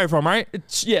say styrofoam, right?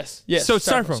 Yes. So it's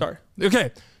styrofoam. Sorry.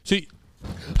 Okay, so.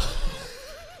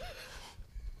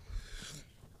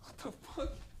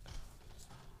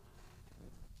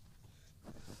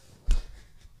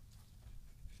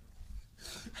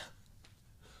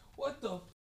 What the?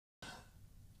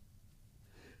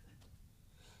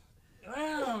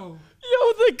 Ow!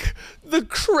 Yo, the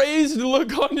crazed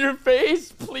look on your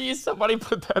face. Please, somebody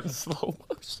put that in slow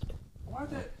motion. Why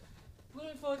that?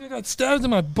 Literally felt like I got stabbed in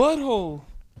my butthole.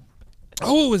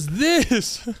 Oh, it was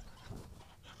this.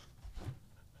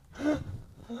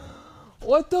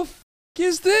 What the f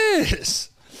is this?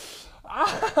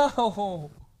 Ow!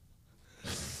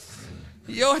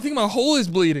 Yo, I think my hole is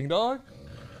bleeding, dog.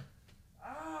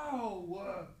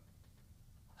 Ow!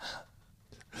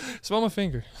 Smell my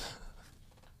finger.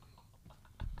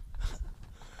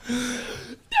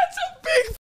 That's a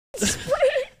big spring.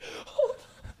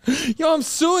 Yo, I'm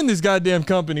suing this goddamn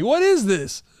company. What is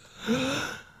this?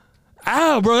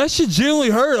 Ow, bro, that shit genuinely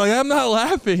hurt. Like, I'm not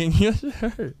laughing. That shit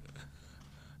hurt.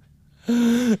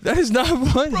 That is not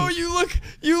funny. Bro, you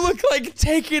look like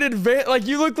taking advantage. Like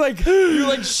you look like you're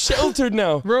like sheltered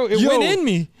now. Bro, it went in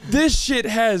me. This shit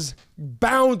has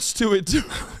bounce to it too.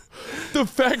 The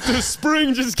fact the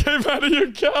spring just came out of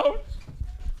your couch.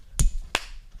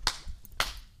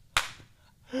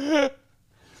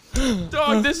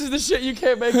 Dog, this is the shit you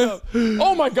can't make up.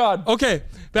 Oh my God. Okay,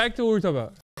 back to what we're talking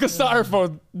about. A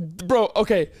styrofoam. Bro,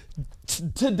 okay.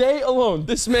 Today alone,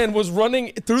 this man was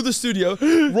running through the studio,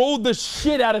 rolled the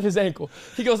shit out of his ankle.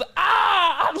 He goes,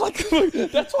 ah! I'm like, look,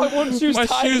 that's why one shoe's My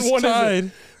tied shoe's and one tied.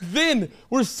 isn't. Then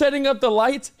we're setting up the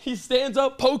lights. He stands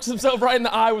up, pokes himself right in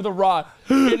the eye with a rod.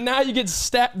 And now you get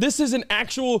stabbed. This is an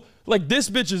actual, like, this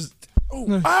bitch is,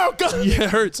 oh God. Yeah, it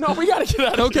hurts. No, we gotta get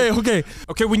out of here.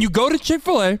 Okay, when you go to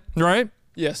Chick-fil-A, right?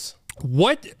 Yes.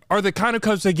 What are the kind of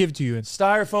cups they give to you in?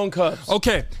 Styrofoam cups.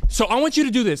 Okay, so I want you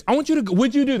to do this. Would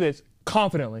you do this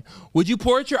confidently? Would you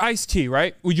pour out your iced tea,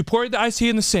 right? Would you pour the iced tea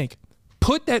in the sink?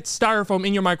 Put that styrofoam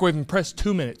in your microwave and press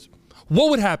 2 minutes. What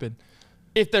would happen?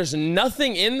 If there's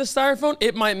nothing in the styrofoam,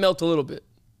 it might melt a little bit.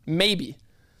 Maybe.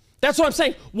 That's what I'm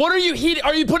saying. What are you heating?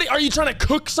 Are you trying to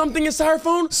cook something in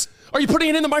styrofoam? Are you putting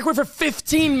it in the microwave for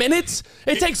 15 minutes?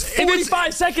 It takes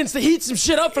 45 seconds to heat some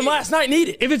shit up from last night and eat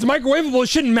it. If it's microwavable, it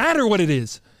shouldn't matter what it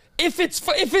is. If it's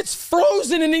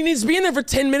frozen and it needs to be in there for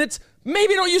 10 minutes,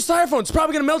 Maybe don't use styrofoam. It's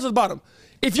probably gonna melt at the bottom.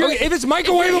 If it's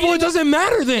microwavable, it doesn't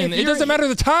matter then. It doesn't matter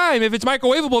the time. If it's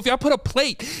microwavable, if I put a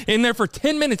plate in there for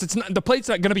 10 minutes, the plate's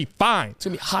not going to be fine. It's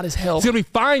going to be hot as hell. It's going to be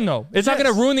fine, though. It's not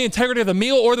going to ruin the integrity of the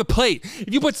meal or the plate.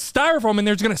 If you put styrofoam in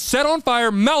there, it's going to set on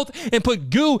fire, melt, and put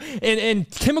goo and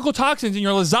chemical toxins in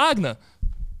your lasagna.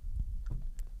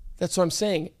 That's what I'm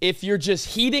saying. If you're just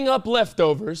heating up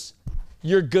leftovers,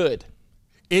 you're good.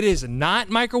 It is not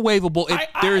microwavable.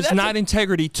 There is not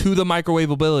integrity to the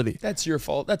microwavability. That's your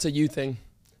fault. That's a you thing.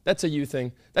 That's a you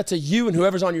thing. That's a you and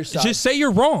whoever's on your side. Just say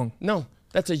you're wrong. No,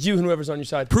 that's a you and whoever's on your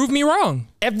side. Prove me wrong.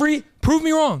 Prove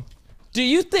me wrong. Do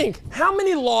you think, how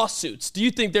many lawsuits do you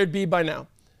think there'd be by now?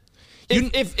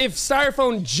 If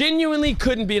styrofoam genuinely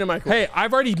couldn't be in a microwave. Hey,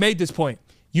 I've already made this point.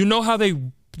 You know how they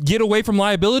get away from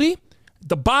liability?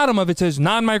 The bottom of it says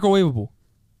non-microwavable.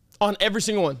 On every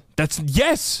single one?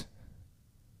 Yes.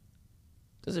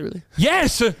 Does it really?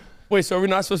 Yes. Wait, so are we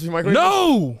not supposed to be microwavable?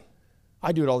 No.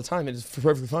 I do it all the time. It is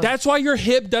perfectly fine. That's why your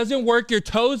hip doesn't work, your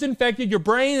toe's infected, your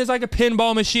brain is like a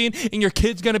pinball machine, and your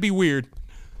kid's gonna be weird.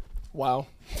 Wow.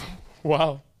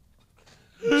 Wow.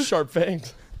 Sharp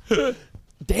fangs.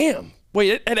 Damn.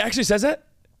 Wait, it actually says that?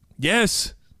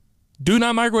 Yes. Do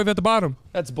not microwave at the bottom.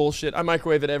 That's bullshit. I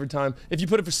microwave it every time. If you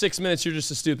put it for 6 minutes, you're just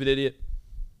a stupid idiot.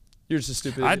 You're just a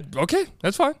stupid idiot. Okay,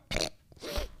 that's fine. The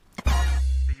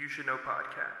You Should Know podcast.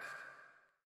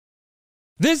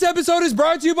 This episode is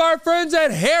brought to you by our friends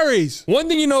at Harry's. One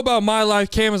thing you know about my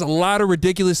life, Cam, is a lot of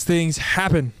ridiculous things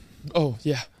happen. Oh,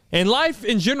 yeah. And life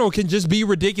in general can just be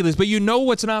ridiculous, but you know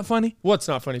what's not funny? What's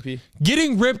not funny, P?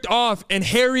 Getting ripped off, and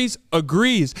Harry's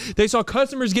agrees. They saw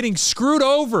customers getting screwed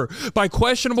over by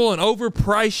questionable and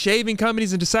overpriced shaving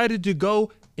companies and decided to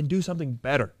go and do something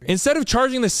better. Instead of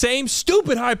charging the same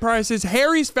stupid high prices,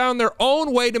 Harry's found their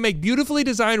own way to make beautifully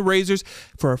designed razors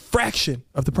for a fraction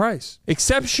of the price.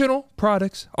 Exceptional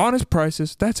products, honest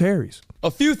prices, that's Harry's. A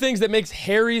few things that makes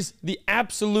Harry's the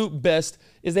absolute best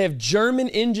is they have German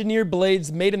engineered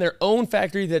blades made in their own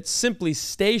factory that simply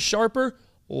stay sharper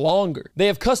longer. They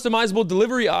have customizable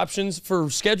delivery options for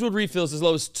scheduled refills as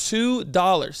low as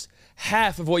 $2.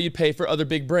 Half of what you pay for other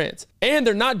big brands. And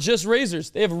they're not just razors.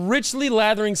 They have richly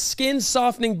lathering,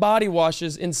 skin-softening body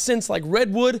washes in scents like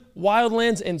redwood,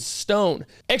 wildlands, and stone.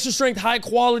 Extra strength, high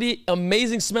quality,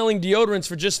 amazing smelling deodorants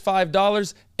for just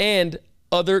 $5 and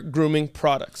other grooming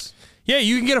products. Yeah,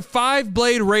 you can get a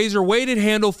 5-blade razor, weighted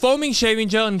handle, foaming shaving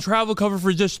gel, and travel cover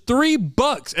for just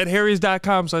 $3 at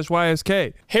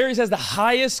harrys.com/YSK. Harry's has the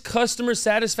highest customer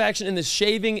satisfaction in the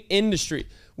shaving industry.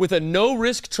 With a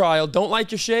no-risk trial, don't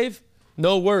like your shave?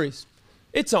 No worries.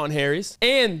 It's on Harry's.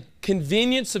 And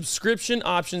convenient subscription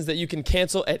options that you can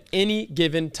cancel at any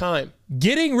given time.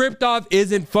 Getting ripped off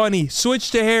isn't funny.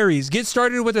 Switch to Harry's. Get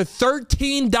started with a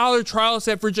 $13 trial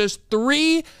set for just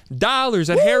 $3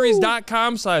 at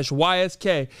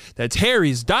harrys.com/YSK. That's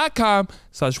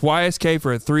harrys.com/YSK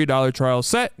for a $3 trial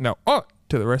set. Now on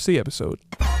to the rest of the episode.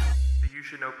 The You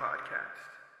Should Know podcast.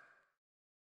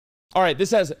 All right,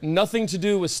 this has nothing to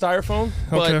do with styrofoam,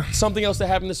 but something else that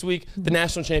happened this week, the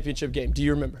national championship game. Do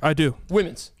you remember? I do.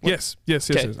 Women's. Yes. I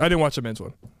didn't watch the men's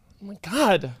one. Oh my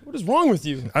God, what is wrong with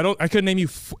you? I couldn't name you,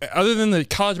 other than the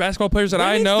college basketball players that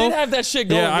I know. They did have that shit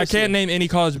going. Yeah, I can't name any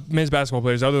college men's basketball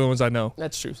players other than the ones I know.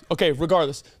 That's true. Okay,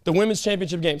 regardless, the women's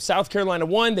championship game. South Carolina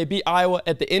won. They beat Iowa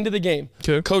at the end of the game.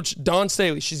 Okay. Coach Dawn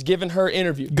Staley, she's given her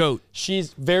interview. Goat.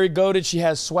 She's very goated. She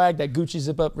has swag, that Gucci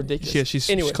zip up, ridiculous. Yeah, she's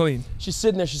clean. She's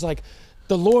sitting there. She's like,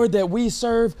 the Lord that we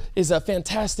serve is a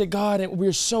fantastic God, and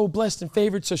we're so blessed and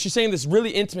favored. So she's saying this really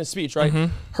intimate speech, right?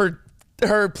 Mm-hmm.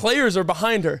 Her players are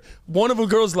behind her. One of the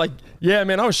girls like, yeah,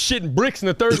 man, I was shitting bricks in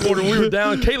the third quarter when we were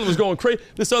down. Caitlin was going crazy.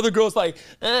 This other girl's like,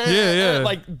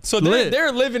 like, so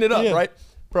they're living it up, right?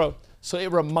 Bro, so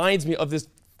it reminds me of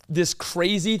this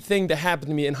crazy thing that happened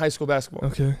to me in high school basketball.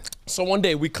 Okay. So one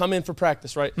day we come in for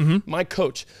practice, right? Mm-hmm. My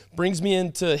coach brings me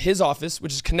into his office,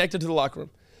 which is connected to the locker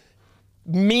room.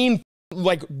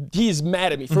 Like, he's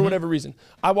mad at me for whatever reason.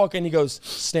 I walk in, he goes,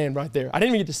 stand right there. I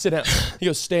didn't even get to sit down. He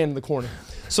goes, stand in the corner.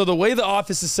 So the way the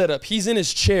office is set up, he's in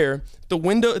his chair,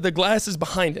 the glass is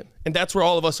behind him, and that's where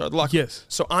all of us are, the locker room. Yes.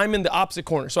 So I'm in the opposite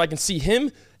corner, so I can see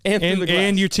him and through the glass.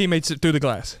 And your teammates through the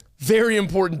glass. Very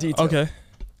important detail. Okay.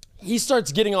 He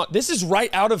starts getting on. This is right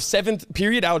out of 7th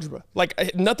period algebra.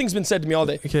 Like, nothing's been said to me all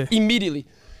day. Okay. Immediately,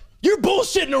 you're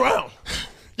bullshitting around.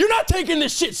 You're not taking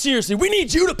this shit seriously. We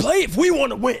need you to play if we want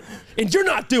to win. And you're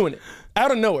not doing it.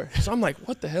 Out of nowhere. So I'm like,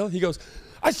 what the hell? He goes,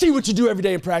 I see what you do every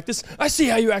day in practice. I see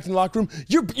how you act in the locker room.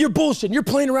 You're bullshitting. You're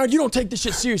playing around. You don't take this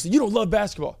shit seriously. You don't love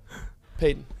basketball.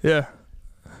 Peyton. Yeah.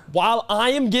 While I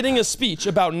am getting a speech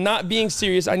about not being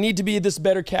serious, I need to be this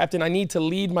better captain. I need to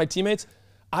lead my teammates.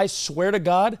 I swear to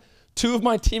God, Two of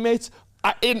my teammates,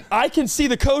 I can see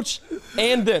the coach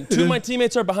and them. Two of my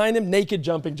teammates are behind him, naked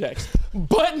jumping jacks.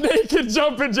 Butt naked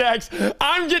jumping jacks.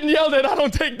 I'm getting yelled at. I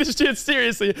don't take this shit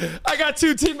seriously. I got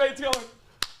two teammates going.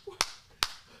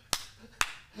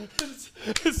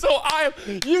 So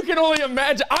you can only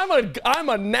imagine, I'm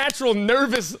a natural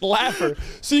nervous laugher.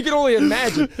 So you can only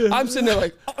imagine. I'm sitting there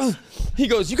like, he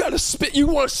goes, you gotta spit, you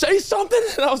wanna say something?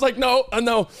 And I was like, no,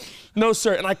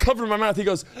 sir. And I covered my mouth. He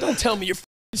goes, don't tell me you're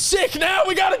sick now,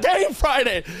 we got a game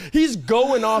Friday. He's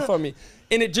going off on me.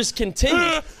 And it just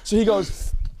continues. So he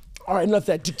goes, all right, enough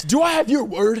of that. Do I have your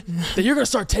word that you're gonna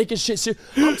start taking shit serious?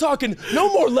 I'm talking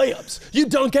no more layups. You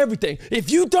dunk everything.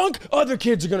 If you dunk, other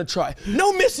kids are gonna try.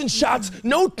 No missing shots,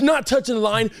 no not touching the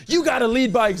line. You gotta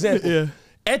lead by example. Yeah.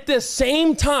 At the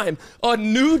same time, a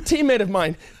new teammate of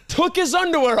mine took his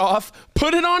underwear off,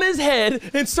 put it on his head,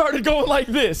 and started going like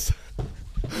this.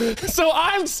 So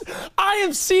I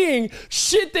am seeing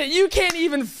shit that you can't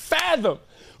even fathom.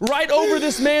 Right over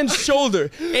this man's shoulder,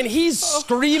 and he's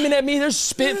screaming at me. There's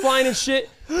spit flying and shit,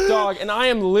 dog. And I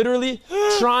am literally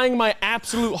trying my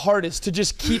absolute hardest to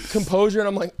just keep composure. And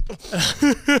I'm like,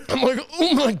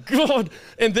 oh my god.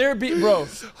 And bro,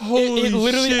 it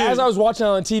literally, shit. As I was watching it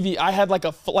on TV, I had like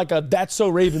a That's So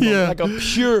Raven moment, like a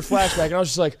pure flashback, and I was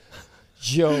just like,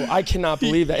 yo, I cannot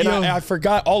believe that. And I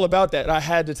forgot all about that. And I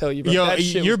had to tell you, bro. Yo,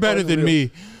 you're better than me.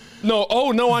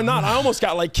 No, no, I'm not. I almost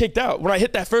got like kicked out when I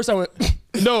hit that first. I went.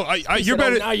 No, you're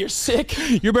better. Now you're sick.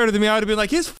 You're better than me. I would have been like,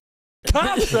 his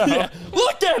concept. Yeah.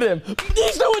 Look at him.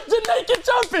 He's doing the naked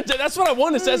jumping. That's what I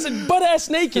wanted to say. I said butt ass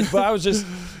naked, but I was just.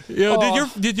 Yo,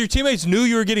 did your teammates knew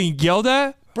you were getting yelled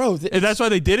at? Bro, and that's why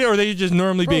they did it, or they just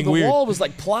normally being weird? The wall was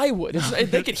like plywood.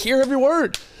 They could hear every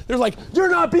word. They're like, you're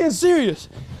not being serious.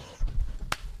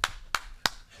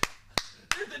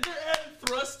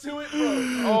 Thrust to it,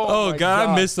 bro. Oh God,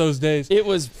 I miss those days. It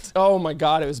was, oh my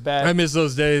God, it was bad. I miss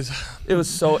those days. It was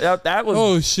so, that was,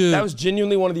 oh shit. That was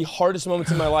genuinely one of the hardest moments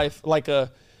in my life. Like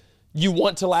you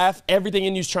want to laugh, everything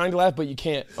in you's trying to laugh, but you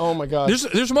can't. Oh my God.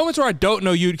 There's moments where I don't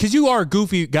know you, because you are a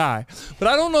goofy guy, but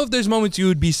I don't know if there's moments you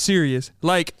would be serious.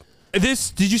 Like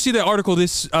this, did you see that article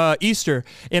this Easter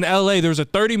in LA? There was a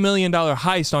 $30 million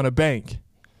heist on a bank.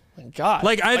 God,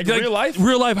 like real life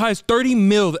heist, 30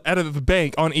 mil out of the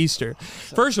bank on Easter.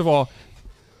 First of all,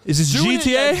 is this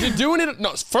GTA? Doing it,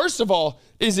 no. First of all,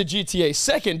 is it GTA?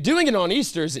 Second, doing it on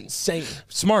Easter is insane.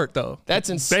 Smart though. That's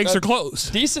insane. Banks are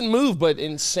closed. Decent move, but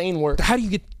insane work. How do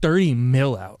you get 30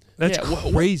 mil out? That's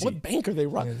crazy. What bank are they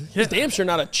running? Yeah. It's damn sure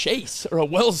not a Chase or a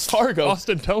Wells Fargo.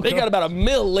 Austin Togo. They got about $1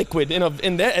 million liquid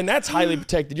and that's highly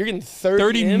protected. You're getting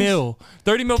 30 mil.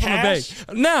 30 mil from a bank.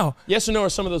 Now, yes or no? Are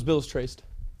some of those bills traced?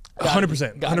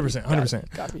 100%.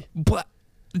 Gotta be. But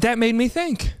that made me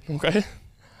think. Okay.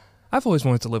 I've always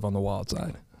wanted to live on the wild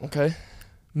side. Okay.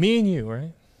 Me and you,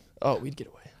 right? Oh, we'd get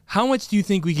away. How much do you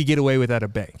think we could get away with at a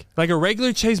bank? Like a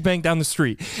regular Chase bank down the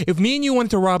street. If me and you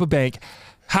wanted to rob a bank,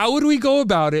 how would we go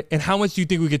about it, and how much do you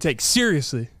think we could take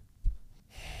seriously?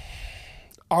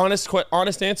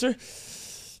 Honest answer.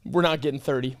 We're not getting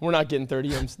 30. We're not getting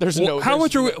 30 M's. There's no. How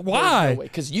much are we? Why?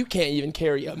 Because you can't even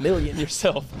carry $1 million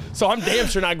yourself. So I'm damn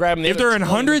sure not grabbing the. If they're in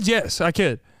hundreds, yes, I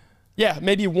could. Yeah,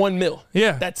 maybe $1 million.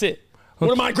 Yeah, that's it. Okay.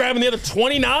 What am I grabbing the other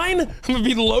 29? I'm gonna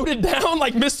be loaded down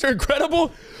like Mr.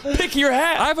 Incredible. Pick your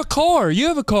hat. I have a car. You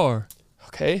have a car.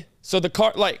 Okay. So the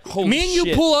car, like, holy me and you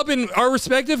shit. pull up in our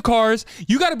respective cars.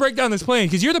 You got to break down this plan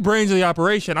because you're the brains of the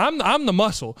operation. I'm the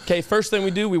muscle. Okay, first thing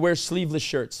we do, we wear sleeveless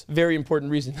shirts. Very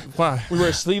important reason. Why? We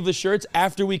wear sleeveless shirts.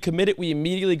 After we commit it, we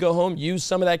immediately go home, use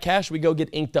some of that cash, we go get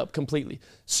inked up completely.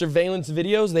 Surveillance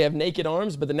videos, they have naked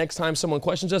arms, but the next time someone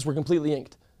questions us, we're completely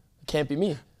inked. It can't be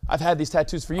me. I've had these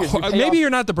tattoos for years. Maybe you're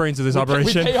not the brains of this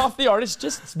operation. We pay off the artist,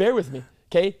 just bear with me.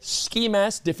 Okay, ski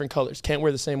mask, different colors. Can't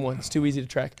wear the same one. It's too easy to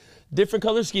track. Different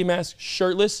color ski mask,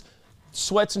 shirtless,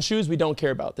 sweats and shoes we don't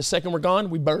care about. The second we're gone,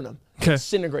 we burn them,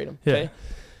 incinerate them, okay?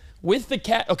 With the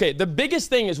cat, okay, the biggest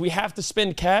thing is we have to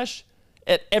spend cash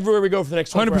at everywhere we go for the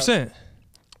next 24 hours. 100%.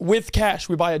 With cash,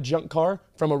 we buy a junk car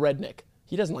from a redneck.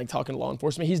 He doesn't like talking to law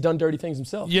enforcement. He's done dirty things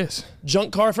himself. Yes.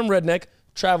 Junk car from redneck,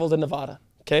 travel to Nevada,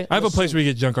 okay? I have a place where you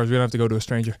get junk cars. We don't have to go to a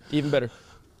stranger. Even better.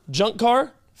 Junk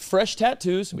car, fresh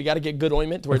tattoos. We got to get good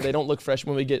ointment to where they don't look fresh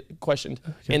when we get questioned.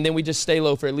 Okay. And then we just stay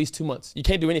low for at least 2 months. You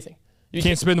can't do anything. You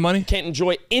can't spend the money? Can't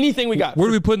enjoy anything we got. Where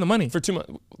do we put in the money? For 2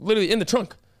 months. Literally in the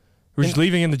trunk. We're just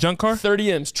leaving in the junk car?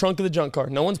 30 M's, trunk of the junk car.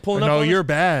 No one's pulling up on No, you're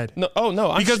bad. No, oh,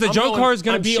 no. Because the junk car is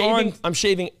going to be on. I'm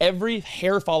shaving every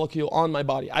hair follicle on my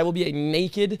body. I will be a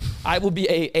naked, I will be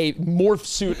a morph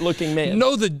suit looking man.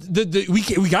 No,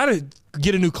 we got to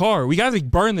get a new car. We got to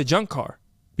burn the junk car.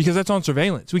 Because that's on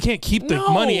surveillance. We can't keep the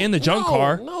money in the junk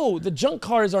car. No, the junk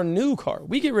car is our new car.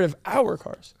 We get rid of our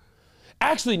cars.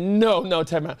 Actually, no,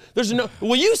 time out. There's no.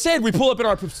 Well, you said we pull up in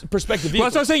our perspective vehicle. Well,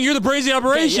 that's what I'm saying. You're the brazy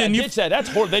operation. Okay, yeah, ditch that. That's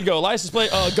horrible. They'd go license plate.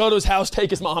 Go to his house, take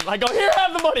his mom. I go here,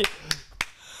 have the money.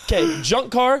 Okay,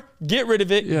 junk car, get rid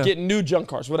of it. Yeah. Get new junk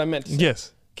cars. What I meant to say.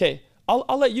 Yes. Okay,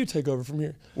 I'll let you take over from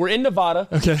here. We're in Nevada.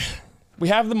 Okay. We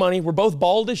have the money. We're both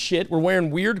bald as shit. We're wearing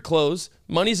weird clothes.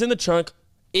 Money's in the trunk.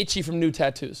 Itchy from new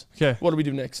tattoos. Okay. What do we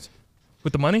do next?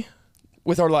 With the money?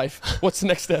 With our life. What's the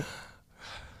next step?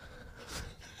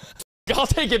 I'll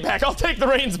take it back. I'll take the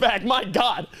reins back. My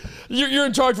God. You're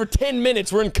in charge for 10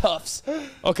 minutes. We're in cuffs.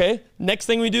 Okay. Next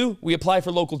thing we do, we apply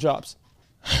for local jobs.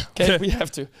 Okay. We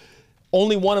have to.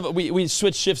 Only one of it. We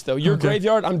switch shifts though. Your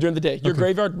graveyard, I'm during the day. Your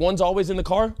graveyard, one's always in the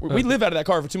car. We live out of that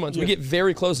car for 2 months. We get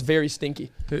very close, very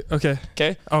stinky. Okay.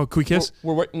 Okay. Oh, can we kiss?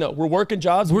 We're working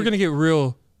jobs. We're going to get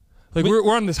real. Like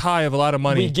we're on this high of a lot of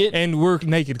money, and we're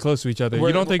naked close to each other.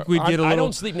 You don't think we'd get a little? I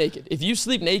don't sleep naked. If you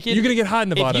sleep naked, you're gonna get hot in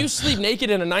Nevada. If you sleep naked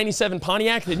in a '97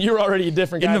 Pontiac, then you're already a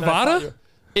different guy. In Nevada?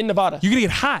 In Nevada, you're gonna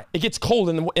get hot. It gets cold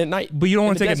at night. But you don't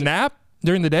want to take a nap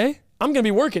during the day? I'm gonna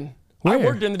be working. Where? I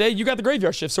work during the day. You got the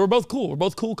graveyard shift, so we're both cool. We're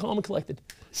both cool, calm, and collected.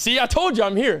 See, I told you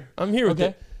I'm here. I'm here with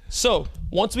it. So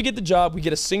once we get the job, we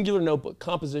get a singular notebook,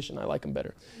 composition. I like them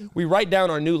better. We write down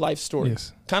our new life story.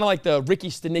 Yes. Kind of like the Ricky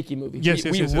Stenicki movie. Yes,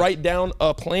 we write down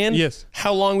a plan. Yes.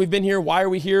 How long we've been here, why are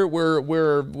we here? We're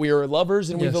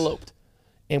lovers and we've Yes. eloped.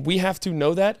 And we have to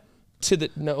know that to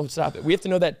the, no, stop it. We have to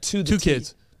know that to the Two T.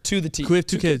 kids. To the T. We have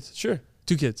two kids. Sure.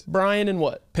 2 kids. Brian and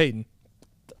what? Peyton.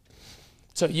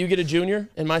 So you get a junior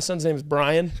and my son's name is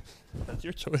Brian. That's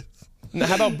your choice. Now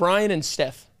how about Brian and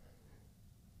Steph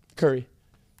Curry?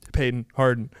 Peyton,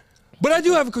 Harden. But I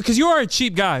do have, because you are a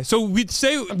cheap guy. So we'd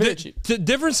say, very cheap.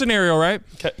 Different scenario, right?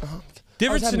 Okay.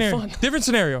 Different scenario. Different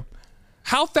scenario.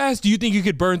 How fast do you think you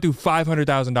could burn through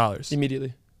 $500,000?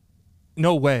 Immediately.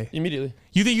 No way. Immediately.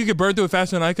 You think you could burn through it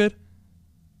faster than I could?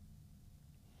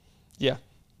 Yeah.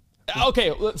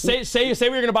 Okay, say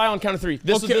we're gonna buy on count of 3.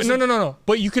 No.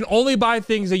 But you can only buy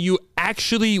things that you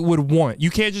actually would want.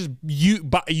 You can't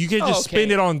just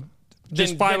spend it on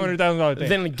just $500,000 things.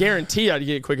 Then guarantee I'd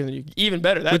get it quicker than you. Even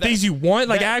better. But things you want,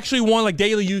 like actually want, like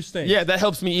daily use things. Yeah, that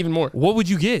helps me even more. What would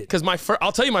you get? Because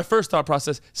I'll tell you my first thought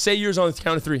process. Say yours on the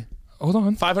count of 3. Hold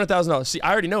on. $500,000. See,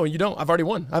 I already know and you don't. I've already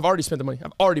won. I've already spent the money.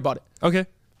 I've already bought it. Okay.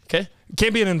 Okay.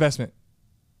 Can't be an investment.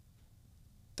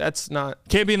 That's not.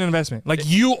 Can't be an investment. Like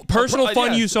you, personal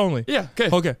fun use only. Yeah. Okay.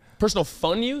 Okay. Personal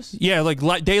fun use? Yeah, like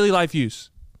daily life use.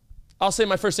 I'll say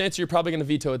my first answer. You're probably gonna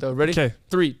veto it though. Ready? Okay.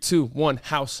 3, 2, 1.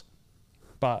 House.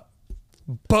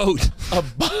 Boat.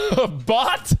 A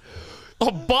bot?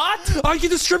 A bot? I get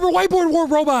the stripper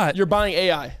whiteboard robot. You're buying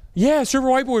AI. Yeah, stripper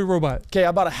whiteboard robot. Okay,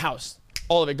 I bought a house.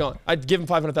 All of it gone. I'd give him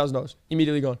 $500,000.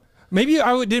 Immediately gone. Maybe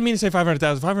didn't mean to say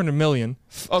 500,000, 500 million.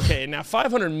 Okay, now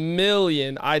 500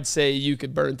 million, I'd say you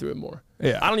could burn through it more.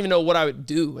 Yeah. I don't even know what I would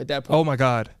do at that point. Oh my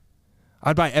God.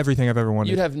 I'd buy everything I've ever wanted.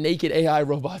 You'd have naked AI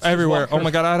robots everywhere. Oh my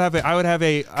God, I would have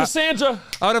a Cassandra.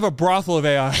 I would have a brothel of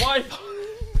AI. Why?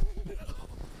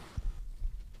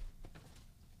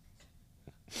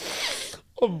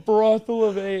 A brothel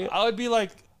of AI. I would be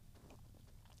like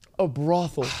a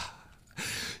brothel.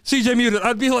 CJ muted.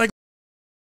 I'd be like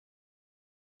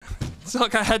so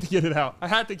like I had to get it out. I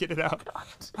had to get it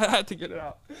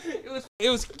out. It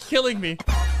was killing me.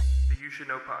 The You Should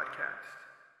Know podcast.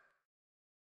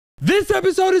 This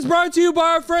episode is brought to you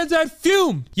by our friends at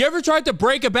Fume. You ever tried to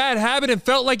break a bad habit and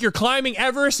felt like you're climbing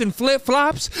Everest in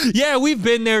flip-flops? Yeah, we've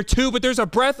been there too, but there's a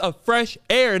breath of fresh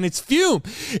air and it's Fume.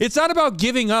 It's not about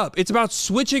giving up, it's about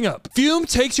switching up. Fume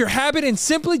takes your habit and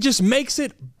simply just makes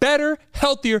it better,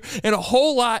 healthier, and a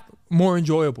whole lot more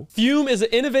enjoyable. Fume is an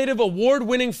innovative,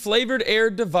 award-winning flavored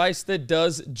air device that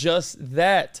does just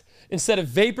that. Instead of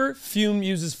vapor, Fume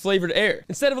uses flavored air.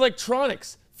 Instead of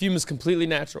electronics, Fume is completely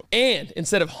natural. And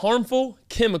instead of harmful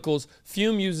chemicals,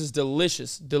 Fume uses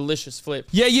delicious, delicious flavor.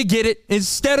 Yeah, you get it.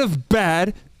 Instead of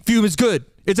bad, Fume is good.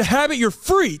 It's a habit you're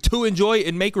free to enjoy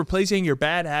and make replacing your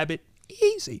bad habit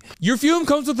easy. Your Fume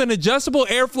comes with an adjustable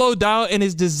airflow dial and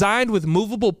is designed with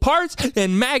movable parts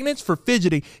and magnets for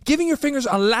fidgeting, giving your fingers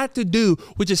a lot to do,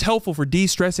 which is helpful for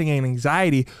de-stressing and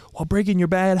anxiety while breaking your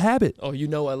bad habit. Oh, you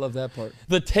know I love that part.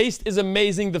 The taste is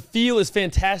amazing, the feel is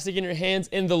fantastic in your hands,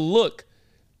 and the look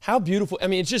How beautiful. I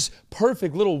mean, it's just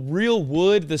perfect. Little real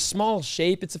wood, the small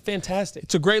shape. It's a fantastic.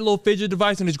 It's a great little fidget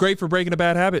device, and it's great for breaking a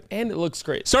bad habit. And it looks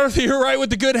great. Start off the year right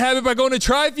with the good habit by going to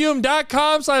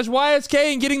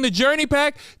tryfume.com/YSK and getting the Journey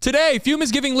Pack today. Fume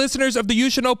is giving listeners of the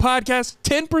You Should Know podcast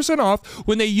 10% off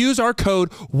when they use our code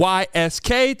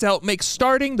YSK to help make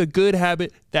starting the good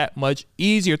habit that much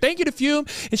easier. Thank you to Fume,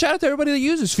 and shout out to everybody that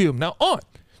uses Fume. Now on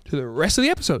to the rest of the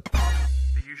episode.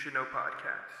 The You Should Know podcast.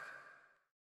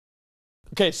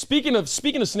 Okay, speaking of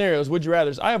scenarios, would you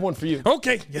rather's, I have one for you.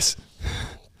 Okay, yes.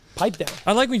 Pipe down.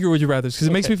 I like when you would you rather's because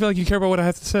it makes me feel like you care about what I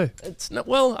have to say. It's not,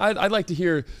 well, I'd like to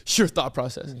hear your thought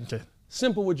process. Okay.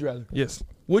 Simple would you rather. Yes.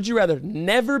 Would you rather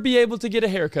never be able to get a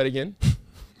haircut again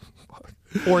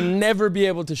or never be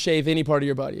able to shave any part of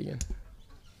your body again?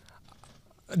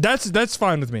 That's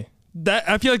fine with me.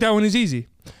 I feel like that one is easy.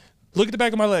 Look at the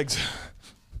back of my legs.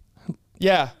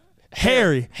 Yeah.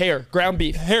 Hairy. Hair. Ground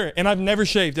beef. Hairy. And I've never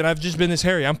shaved, and I've just been this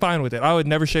hairy. I'm fine with it. I would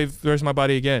never shave the rest of my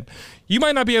body again. You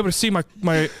might not be able to see my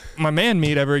man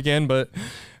meat ever again, but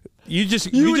you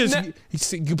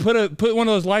put one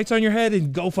of those lights on your head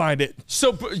and go find it.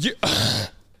 So you,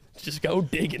 just go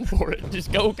digging for it.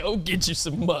 Just go get you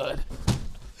some mud.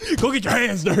 Go get your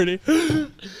hands dirty.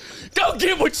 Go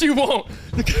get what you want.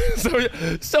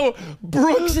 So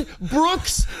Brooks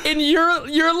in your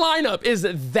lineup is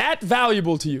that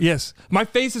valuable to you? Yes. My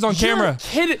face is on camera.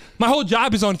 Kidding. My whole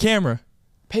job is on camera.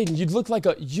 Peyton, you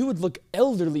would look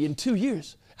elderly in 2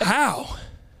 years. How?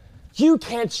 You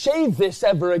can't shave this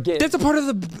ever again. That's a part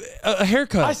of a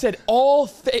haircut. I said all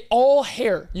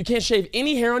hair. You can't shave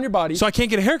any hair on your body. So I can't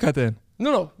get a haircut then?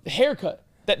 No, haircut.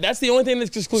 That's the only thing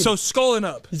that's excluded. So skull and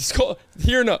up.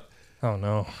 Here and up. Oh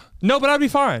no. No, but I'd be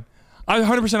fine. I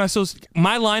 100%.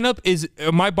 My lineup is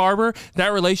my barber.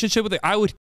 That relationship with it, I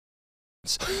would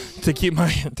to keep my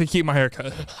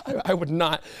haircut. I would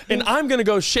not. And I'm gonna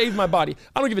go shave my body.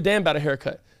 I don't give a damn about a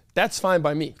haircut. That's fine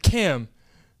by me. Cam.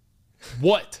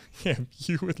 What? Cam,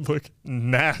 you would look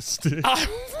nasty.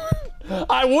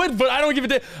 I would, but I don't give a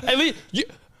damn. At least you.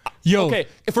 Yo, okay,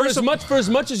 for as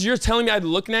much as you're telling me I'd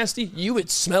look nasty, you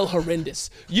would smell horrendous.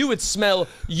 You would smell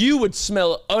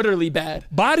utterly bad.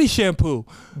 Body shampoo.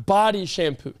 Body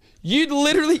shampoo. You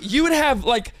would have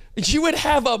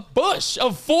a bush,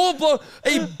 a full-blown,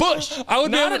 a bush. I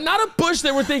would not a bush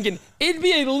that we're thinking. It'd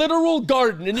be a literal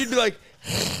garden, and you'd be like,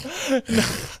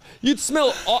 you'd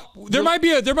smell. There might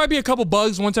be a couple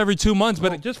bugs once every 2 months,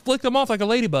 but just flick them off like a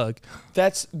ladybug.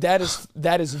 That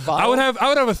is vile. I would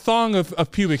have a thong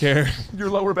of pubic hair. Your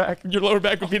lower back would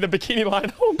be the bikini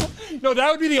line. Oh my. No, that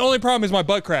would be the only problem is my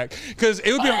butt crack because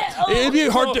it would be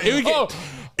hard to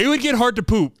it would get hard to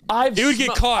poop. It would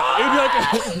get caught.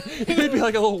 It would be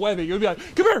like a little webbing. It would be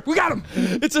like, come here, we got him.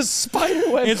 It's a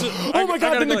spider web. Oh my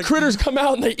God! Then the like, critters come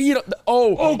out and they eat.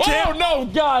 Oh no,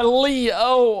 golly!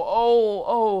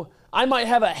 Oh! I might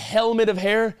have a helmet of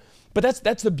hair, but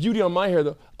that's the beauty on my hair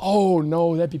though. Oh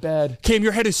no, that'd be bad. Cam,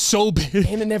 your head is so big.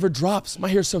 And it never drops. My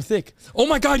hair's so thick. Oh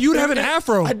my God, you'd have an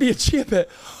afro. I'd be a chia pet.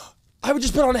 I would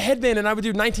just put on a headband and I would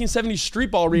do 1970s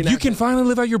street ball reenactment. You can finally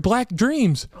live out your black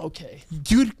dreams. Okay.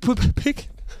 You'd pick.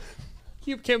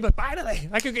 You came like, finally,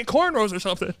 I could get cornrows or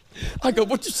something. I go,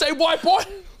 what'd you say, white boy?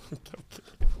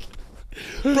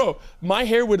 Bro, my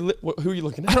hair would. Who are you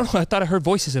looking at? I don't know. I thought I heard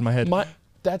voices in my head.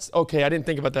 That's okay. I didn't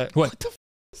think about that. What the f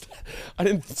is that? I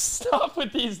didn't stop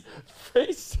with these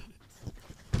faces.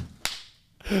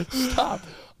 Stop.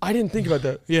 I didn't think about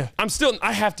that. Yeah.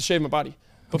 I have to shave my body.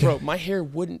 But bro, my hair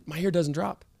doesn't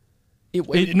drop. It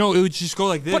would just go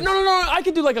like this. But no. I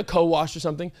could do like a co-wash or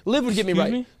something. Liv would get me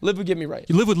right. Liv would get me right.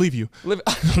 Liv would leave you.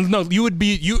 No, you would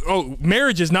be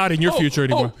marriage is not in your future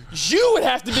anymore. You would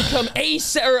have to become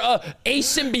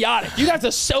asymbiotic. You'd have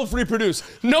to self-reproduce.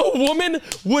 No woman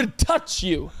would touch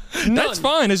you. None. That's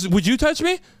fine. Would you touch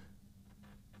me?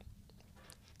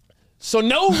 So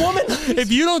no woman.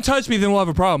 If you don't touch me, then we'll have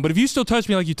a problem. But if you still touch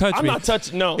me like you touch me, I'm not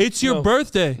touching. No. It's your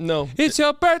birthday. No. It's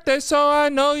your birthday, so I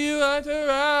know you are to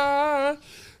ride.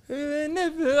 Even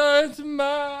if it hurts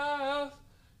my.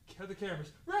 Cut the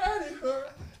cameras. Ready for.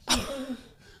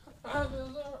 I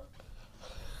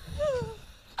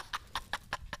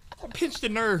pinched a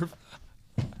nerve.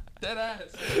 Dead ass.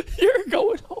 You're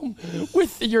going home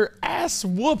with your ass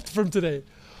whooped from today.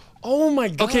 Oh my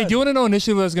God. Okay, do you want to know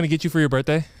initially what I was going to get you for your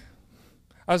birthday?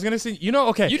 I was going to say,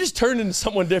 okay. You just turned into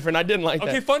someone different. I didn't like that.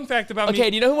 Okay, fun fact about me. Okay,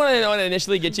 do you know who I want to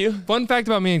initially get you? Fun fact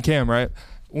about me and Cam, right?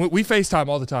 We FaceTime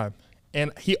all the time.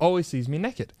 And he always sees me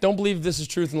naked. Don't believe this is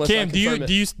truth unless Cam, I confirm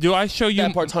it. do I show you?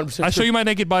 That part's 100% I show you my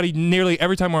naked body nearly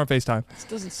every time we're on FaceTime. This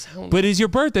doesn't sound. But it's your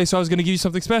birthday, so I was going to give you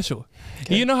something special.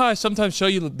 Okay. You know how I sometimes show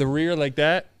you the rear like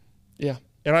that? Yeah.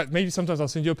 And maybe sometimes I'll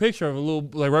send you a picture of a little,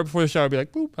 like right before the shower, I'll be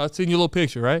like, boop, I'll send you a little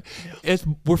picture, right? Yeah.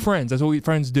 We're friends. That's what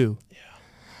friends do. Yeah.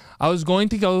 I was going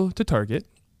to go to Target.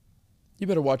 You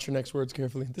better watch your next words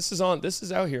carefully. This is out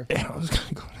here. And I was going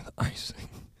to go to the icing.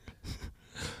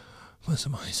 Put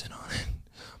some icing on it.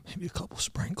 Maybe a couple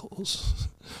sprinkles.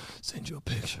 Send you a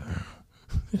picture.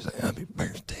 He's like, happy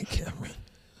birthday, Cameron.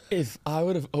 If I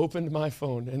would have opened my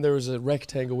phone and there was a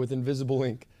rectangle with invisible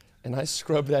ink and I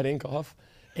scrubbed that ink off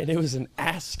and it was an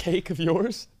ass cake of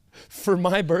yours for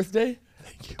my birthday,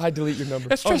 thank you. I'd delete your number.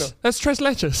 That's tres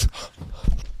leches.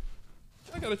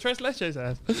 I got a tres leches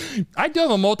ass. I do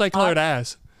have a multicolored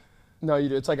ass. No, you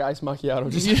do. It's like ice macchiato.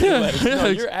 Just no,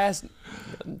 your ass.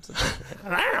 No,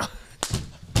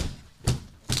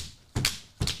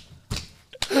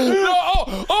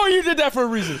 you did that for a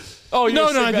reason. Oh, no,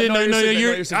 I didn't. No,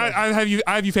 I have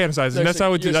you fantasizing. That's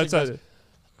how it do. That's it.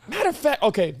 Matter of fact,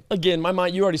 okay, again, my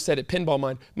mind, you already said it, pinball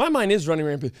mind. My mind is running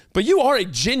rampant, but you are a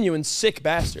genuine sick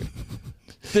bastard.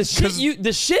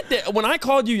 The shit that, when I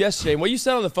called you yesterday and what you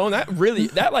said on the phone,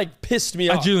 that like pissed me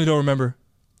off. I genuinely don't remember.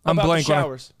 I'm about blank. The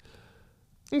showers.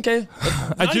 Okay.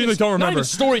 I genuinely don't remember. Not even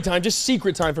story time, just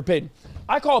secret time for Peyton.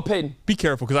 I call Peyton. Be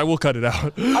careful, because I will cut it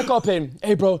out. I call Peyton.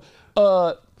 Hey, bro,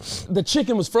 the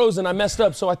chicken was frozen. I messed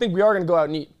up, so I think we are going to go out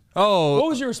and eat. Oh. What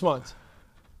was your response?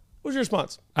 What was your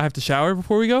response? I have to shower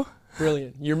before we go?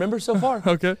 Brilliant. You remember so far?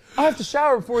 Okay. I have to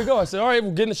shower before we go. I said, all right,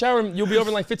 we'll get in the shower and you'll be over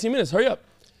in like 15 minutes. Hurry up.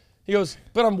 He goes,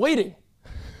 but I'm waiting.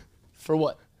 For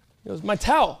what? He goes, my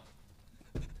towel.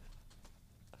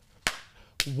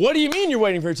 What do you mean you're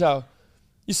waiting for your towel?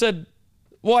 You said,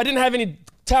 well, I didn't have any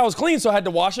towels clean, so I had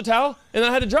to wash a towel and then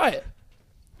I had to dry it.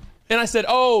 And I said,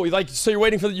 oh, like, so you're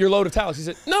waiting for your load of towels. He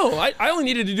said, no, I only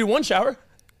needed to do one shower.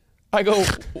 I go,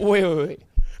 wait.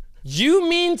 You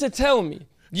mean to tell me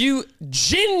you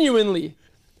genuinely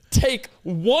take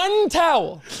one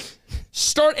towel,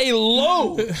 start a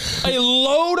load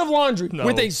of laundry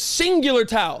with a singular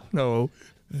towel. No.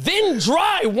 Then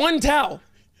dry one towel.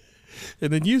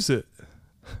 And then use it.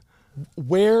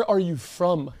 Where are you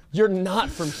from? You're not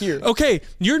from here. Okay,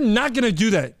 you're not going to do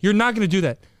that. You're not going to do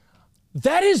that.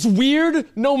 That is weird.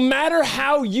 No matter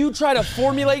how you try to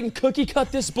formulate and cookie cut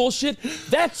this bullshit,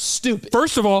 that's stupid.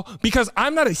 First of all, because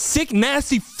I'm not a sick,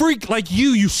 nasty freak like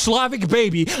you Slavic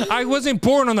baby. I wasn't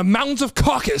born on the mountains of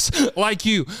Caucasus like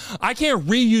you. I can't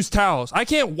reuse towels. I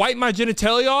can't wipe my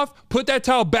genitalia off, put that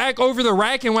towel back over the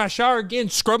rack, and when I shower again,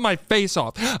 scrub my face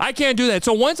off. I can't do that.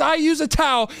 So once I use a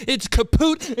towel, it's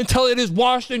kaput until it is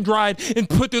washed and dried and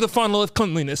put through the funnel of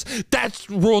cleanliness. That's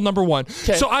rule number one.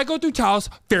 Okay. So I go through towels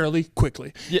fairly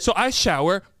quickly. Yeah. So I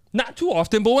shower, not too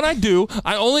often, but when I do,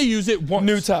 I only use it once.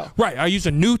 New towel. Right, I use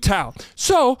a new towel.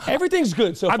 So everything's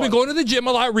good so far. I've been going to the gym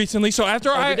a lot recently, so after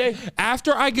I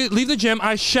leave the gym,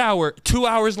 I shower 2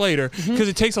 hours later because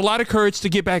it takes a lot of courage to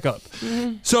get back up.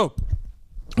 So,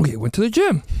 okay, went to the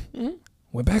gym,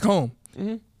 went back home.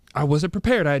 I wasn't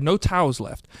prepared. I had no towels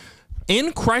left.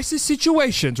 In crisis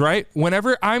situations, right,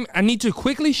 whenever I need to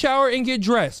quickly shower and get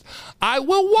dressed, I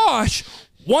will wash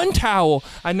one towel.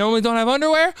 I normally don't have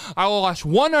underwear. I will wash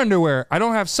one underwear. I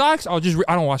don't have socks. I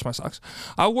don't wash my socks.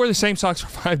 I wore the same socks for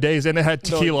 5 days and it had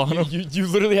tequila on them. You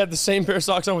literally had the same pair of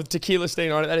socks on with tequila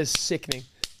stain on it. That is sickening.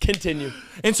 Continue.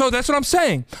 And so that's what I'm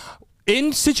saying.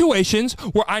 In situations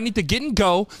where I need to get and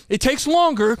go, it takes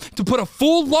longer to put a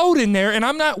full load in there, and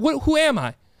I'm not, who am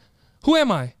I? Who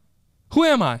am I? Who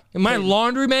am I? Am I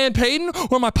laundry man Peyton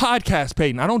or my podcast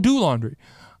Peyton? I don't do laundry.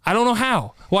 I don't know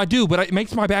how. Well, I do, but it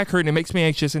makes my back hurt and it makes me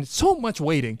anxious, and it's so much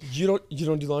waiting. You don't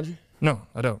do laundry? No,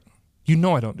 I don't. You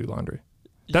know I don't do laundry.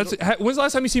 When's the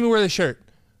last time you see me wear this shirt?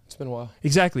 It's been a while.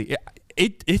 Exactly.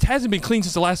 It hasn't been clean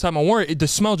since the last time I wore it. The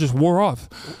smell just wore off.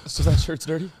 So that shirt's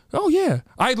dirty? Oh, yeah.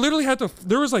 I literally had to,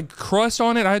 there was like crust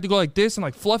on it. I had to go like this and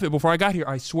like fluff it before I got here.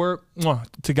 I swear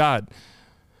to God.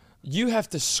 You have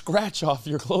to scratch off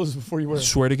your clothes before you wear them.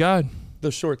 Swear to God.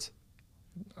 Those shorts.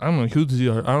 I don't know who these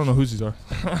are. I don't know whose these are.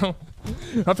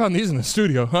 I found these in the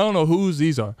studio. I don't know whose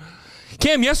these are.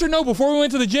 Cam, yes or no, before we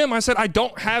went to the gym, I said I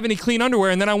don't have any clean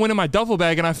underwear, and then I went in my duffel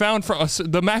bag and I found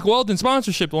the Mack Weldon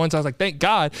sponsorship ones. I was like, thank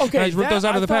God. Okay, and I just ripped those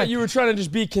out of the pack. I thought you were trying to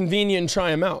just be convenient and try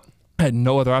them out. I had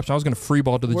no other option. I was going to free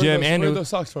ball to the gym. Where are those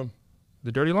socks from?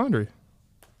 The dirty laundry.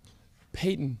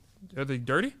 Peyton. Are they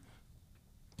dirty?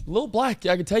 A little black.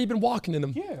 I can tell you've been walking in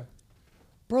them. Yeah.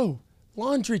 Bro,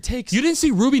 laundry takes... You didn't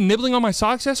see Ruby nibbling on my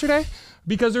socks yesterday?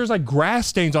 Because there was like grass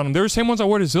stains on them. They were the same ones I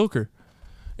wore to Zilker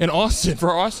in Austin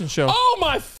for our Austin show. Oh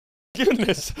my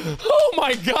goodness. Oh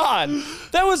my God.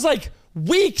 That was like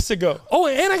weeks ago. Oh,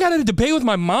 and I got in a debate with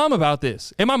my mom about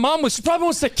this. And my mom was... She probably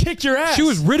wants to kick your ass. She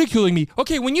was ridiculing me.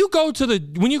 Okay, when you go to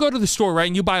the store, right,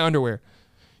 and you buy underwear,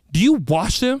 do you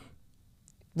wash them?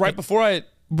 Right before I...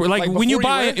 Like when you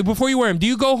buy it, before you wear them,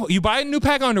 you buy a new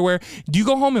pack of underwear, do you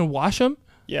go home and wash them?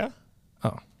 Yeah.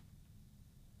 Oh.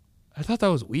 I thought that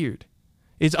was weird.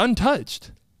 It's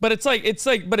untouched. But it's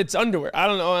underwear. I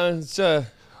don't know. It's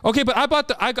Okay, but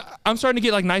I'm starting to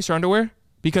get like nicer underwear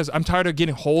because I'm tired of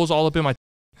getting holes all up in my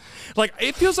like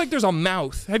it feels like there's a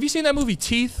mouth. Have you seen that movie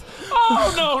Teeth?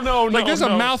 Oh no. Like there's a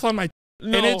mouth on my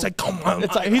and it's like come on.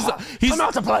 It's like he's I'm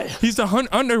out to play. He's the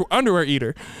underwear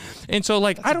eater. And so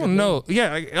like I don't know.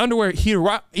 Yeah, like, underwear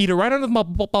eater right under my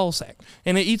ball sack.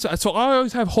 And it eats so I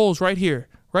always have holes right here,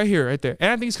 right there.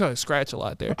 And I think it's gonna scratch a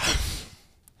lot there.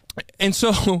 And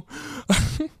so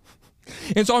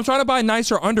and so I'm trying to buy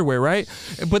nicer underwear, right?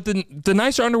 But the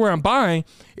nicer underwear I'm buying,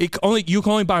 you can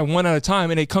only buy one at a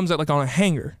time, and it comes out like on a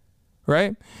hanger,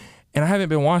 right? And I haven't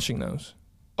been washing those.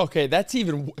 Okay, that's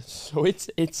even so.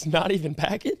 It's not even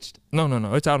packaged. No,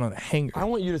 it's out on a hanger. I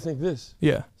want you to think this.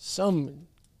 Yeah. Some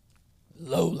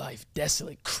low life,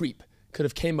 desolate creep could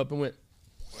have came up and went.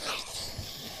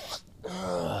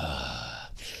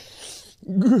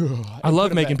 I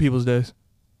love making people's days.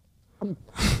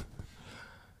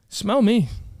 Smell me.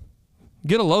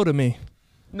 Get a load of me.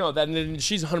 No,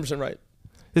 she's 100% right.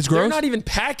 It's gross. They're not even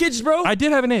packaged, bro. I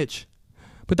did have an itch,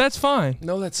 but that's fine.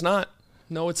 No, that's not.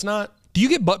 No, it's not. Do you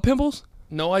get butt pimples?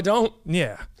 No, I don't.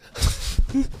 Yeah.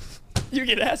 You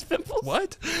get ass pimples?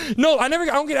 What? No, I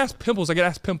don't get ass pimples. I get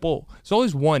ass pimple. It's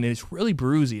always one, and it's really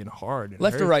bruisey and hard. And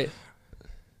Left or right?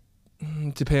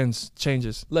 Depends.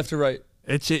 Changes. Left or right?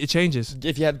 It changes.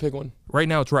 If you had to pick one. Right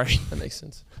now, it's right. That makes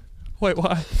sense. Wait,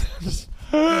 why?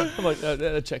 I'm like,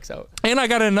 that checks out. And I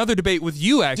got another debate with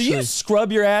you, actually. Do you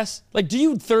scrub your ass? Like, do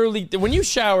you thoroughly, when you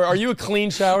shower, are you a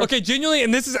clean shower? Okay, genuinely,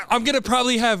 and I'm going to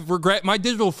probably have regret. My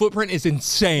digital footprint is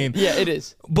insane. Yeah, it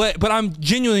is. But I'm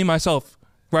genuinely myself,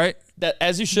 right? That,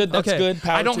 as you should, that's good.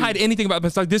 Power I don't hide anything about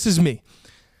myself. This is me.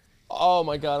 Oh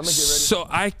my God, I'm going to get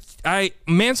ready. So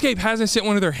Manscaped hasn't sent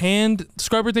one of their hand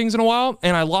scrubber things in a while,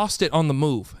 and I lost it on the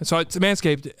move. So it's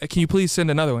Manscaped, can you please send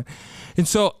another one? And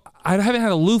so I haven't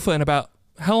had a loofah in about,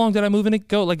 how long did I move in it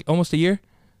go? Like almost a year?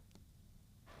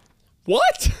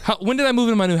 What? When did I move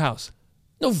into my new house?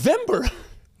 November,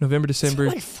 December.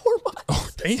 like 4 months. Oh,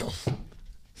 damn.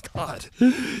 God.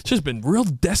 It's just been real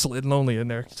desolate and lonely in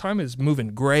there. Time is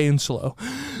moving gray and slow.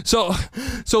 So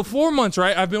 4 months,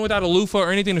 right? I've been without a loofah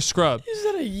or anything to scrub. Is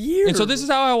that a year? And so this is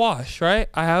how I wash, right?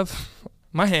 I have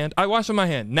my hand. I wash with my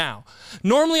hand. Now,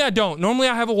 normally I don't. Normally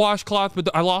I have a washcloth, but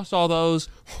I lost all those.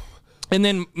 And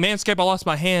then Manscaped, I lost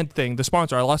my hand thing. The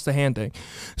sponsor, I lost the hand thing.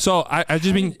 So I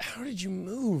just been. How did you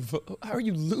move? How are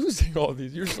you losing all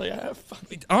these? You're just like, I have fun.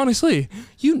 Honestly,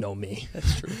 you know me.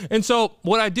 That's true. And so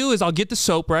what I do is I'll get the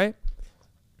soap, right?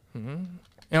 And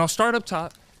I'll start up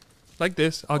top like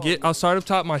this. I'll start up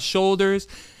top, my shoulders,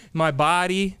 my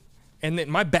body, and then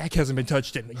my back hasn't been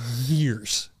touched in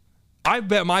years. I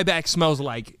bet my back smells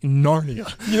like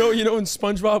Narnia. You know in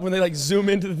SpongeBob when they like zoom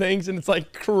into the things and it's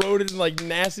like corroded and like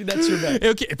nasty, that's your back.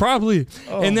 Okay, probably.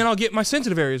 Oh. And then I'll get my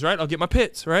sensitive areas, right? I'll get my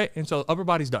pits, right? And so upper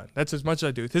body's done. That's as much as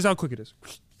I do. This is how quick it is.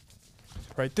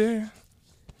 Right there.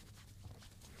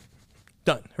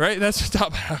 Done, right? That's the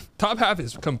top half. Top half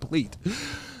is complete.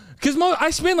 Because I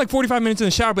spend like 45 minutes in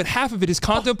the shower, but half of it is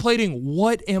contemplating,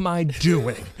 what am I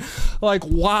doing? Like,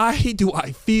 why do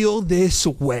I feel this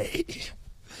way?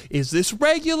 Is this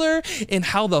regular? And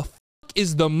how the fuck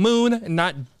is the moon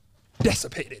not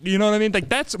dissipated? You know what I mean? Like,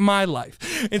 that's my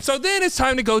life. And so then it's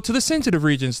time to go to the sensitive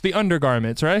regions, the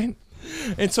undergarments, right?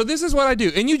 And so this is what I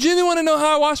do. And you genuinely want to know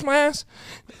how I wash my ass?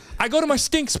 I go to my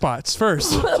stink spots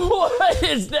first. What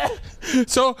is that?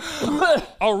 So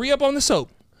I'll re-up on the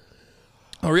soap.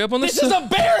 This is a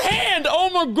bare hand. Oh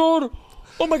my God.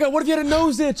 Oh my God. What if you had a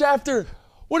nose itch after?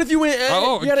 What if you went,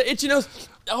 you had an itchy nose?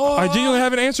 Oh. I genuinely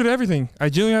have an answer to everything.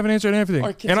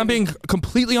 Right, and I'm being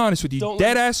completely honest with you.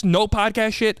 Dead ass, no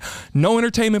podcast shit, no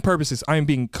entertainment purposes. I am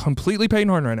being completely Peyton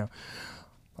Horn right now.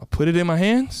 I'll put it in my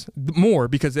hands more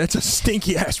because that's a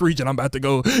stinky ass region I'm about to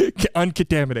go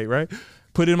uncontaminate, right?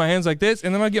 Put it in my hands like this,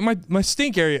 and then I get my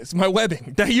stink areas, my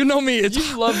webbing. You know me.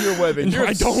 You love your webbing. No,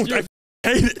 I don't. I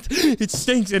hate it. It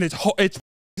stinks and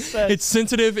it's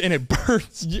sensitive and it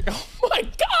burns. Oh my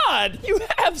God! You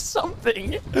have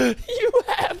something. You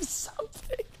have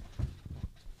something.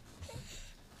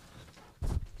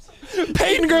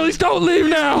 Peyton, girlies, don't leave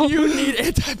now. You need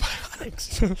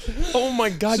antibiotics. Oh my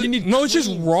God! So, you need. No, it's just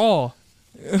raw.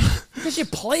 Because you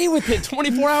play with it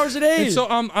 24 hours a day. And so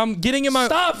I'm getting in my.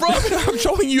 Stop, bro. I'm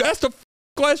showing you. Asked a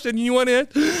question. You want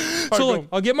it? So look,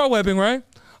 I'll get my webbing, right?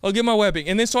 I'll get my webbing,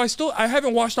 and then so I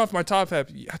haven't washed off my top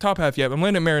half yet. I'm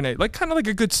letting it marinate, like kind of like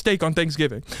a good steak on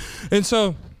Thanksgiving, and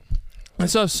so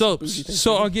soaps.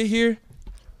 So I'll get here,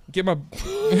 get my.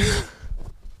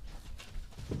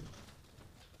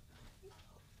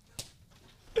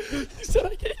 You said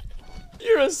I can't.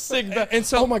 You're a sick man. And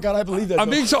so, oh my God, I believe that. I'm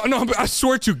being so no. I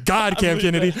swear to God, Cam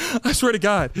Kennedy. I swear to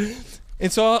God.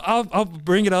 And so I'll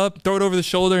bring it up, throw it over the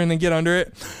shoulder, and then get under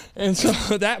it. And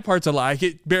so that part's a lie.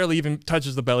 It barely even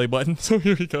touches the belly button. So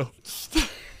here we go.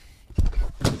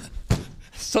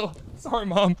 So sorry,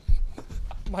 Mom.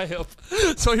 My hip.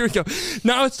 So here we go.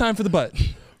 Now it's time for the butt.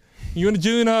 You want to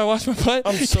June wash my butt?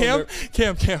 I'm so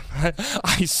Cam.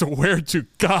 I swear to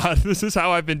God, this is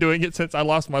how I've been doing it since I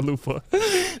lost my loofah.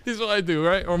 This is what I do,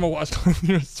 right? Or I'm gonna wash.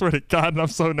 I swear to God, and I'm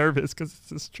so nervous because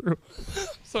this is true.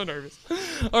 So nervous.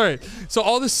 All right. So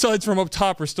all the suds from up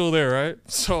top are still there, right?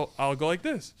 So I'll go like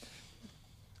this.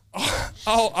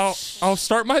 I'll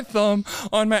start my thumb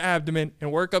on my abdomen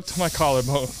and work up to my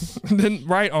collarbone. And then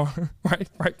right arm, right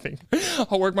finger.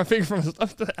 I'll work my finger from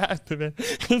up to the abdomen.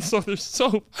 And so there's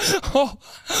soap all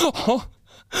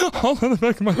on the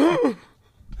back of my head.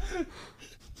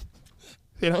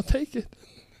 Then I'll take it.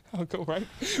 I'll go right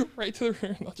to the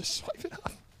rear and I'll just swipe it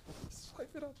up.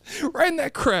 Right in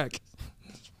that crack.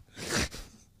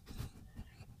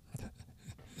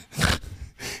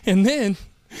 And then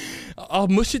I'll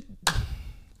mush it.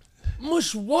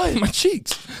 Mush what? My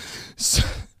cheeks. So,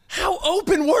 how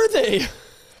open were they?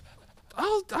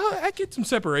 I get some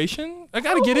separation. I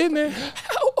gotta get in there.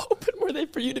 How open were they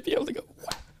for you to be able to go?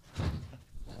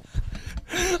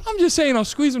 I'm just saying I'll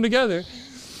squeeze them together.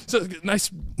 So nice.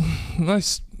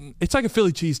 It's like a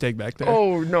Philly cheesesteak back there.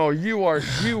 Oh no, you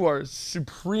are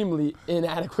supremely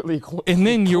inadequately clean. And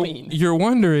then you're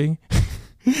wondering.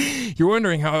 You're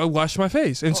wondering how I wash my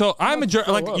face. And so I'm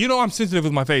I'm sensitive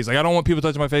with my face. Like I don't want people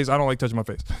touching my face. I don't like touching my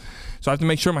face. So I have to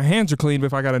make sure my hands are clean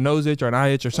if I got a nose itch or an eye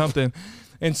itch or something.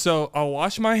 And so I'll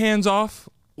wash my hands off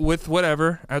with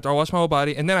whatever after I wash my whole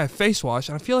body. And then I face wash.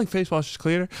 And I feel like face wash is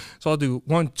cleaner. So I'll do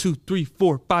 1, 2, 3,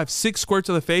 4, 5, 6 squirts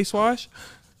of the face wash.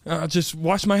 I'll just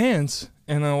wash my hands.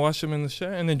 And I'll wash them in the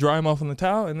shower and then dry them off on the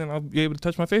towel. And then I'll be able to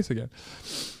touch my face again.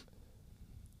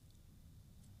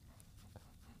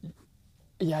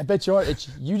 Yeah, I bet you are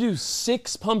itchy. You do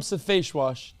 6 pumps of face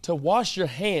wash to wash your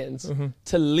hands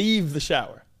to leave the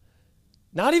shower.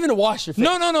 Not even to wash your face.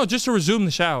 No, just to resume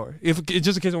the shower. Just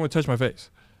in case I want to touch my face.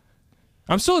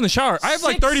 I'm still in the shower. I have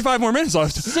like 35 more minutes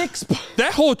left.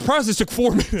 That whole process took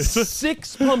 4 minutes.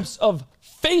 6 pumps of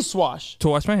face wash. To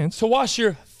wash my hands. To wash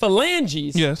your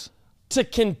phalanges. Yes. To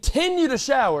continue to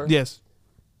shower. Yes.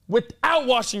 Without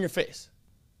washing your face.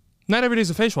 Not every day is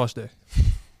a face wash day.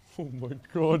 Oh my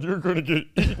God, you're gonna get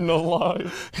eaten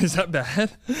alive. Is that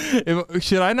bad?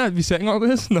 Should I not be saying all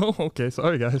this? No? Okay,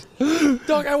 sorry guys.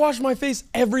 Dog, I wash my face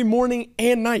every morning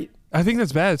and night. I think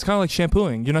that's bad. It's kind of like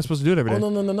shampooing. You're not supposed to do it every day. Oh,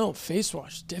 no. Face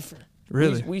wash is different.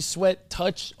 Really? We sweat,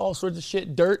 touch, all sorts of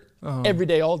shit, dirt, every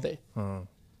day, all day.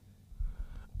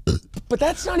 But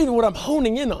that's not even what I'm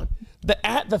honing in on.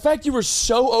 The fact you were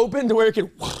so open to where it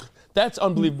could, that's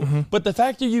unbelievable. But the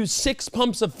fact you use 6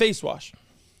 pumps of face wash.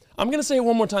 I'm going to say it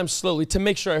one more time slowly to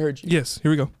make sure I heard you. Yes, here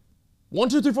we go. 1,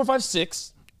 2, 3, 4, 5,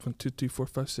 6. 1, 2, 3, 4,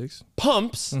 5, 6.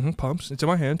 Pumps. Pumps. It's in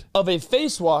my hand. Of a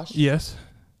face wash. Yes.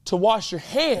 To wash your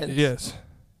hands. Yes.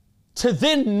 To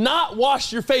then not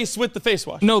wash your face with the face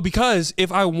wash. No, because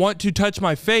if I want to touch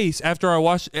my face after I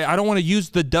wash, I don't want to use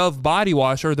the Dove body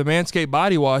wash or the Manscaped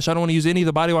body wash. I don't want to use any of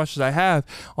the body washes I have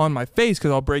on my face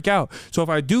because I'll break out. So if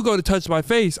I do go to touch my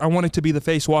face, I want it to be the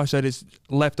face wash that is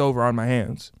left over on my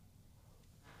hands.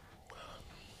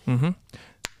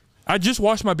 I just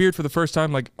washed my beard for the first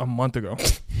time like a month ago.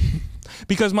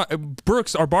 Because my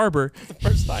Brooks, our barber,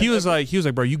 he was like,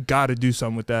 bro, you got to do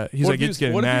something with that. He's like, it's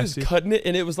getting nasty. What if he was cutting it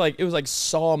and it was like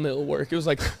sawmill work? It was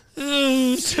like,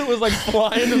 it was like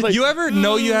flying. It was like, you ever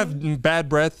know you have bad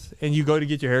breath and you go to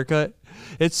get your hair cut?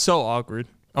 It's so awkward.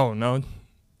 Oh no, I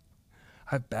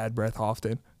have bad breath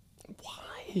often.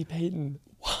 Why, Peyton?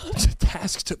 It's a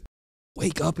task to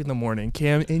wake up in the morning,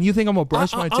 Cam, and you think I'm gonna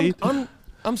brush my teeth?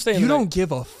 I'm staying the night. You don't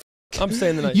give a f. I'm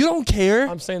staying the night. You don't care?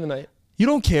 I'm staying the night. You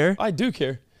don't care? I do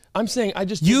care. I'm saying I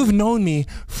just... You've known me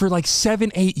for like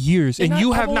 7, 8 years, and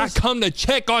you have not come to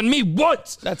check on me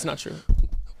once. That's not true.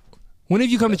 When have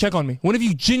you come to check on me? When have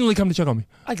you genuinely come to check on me?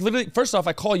 I literally, first off,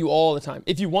 I call you all the time.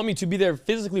 If you want me to be there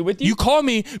physically with you... You call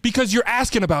me because you're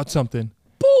asking about something.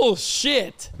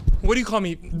 Bullshit. What do you call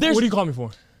me? What do you call me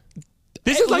for?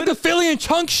 This is like the Philly and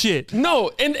Chunk shit. No,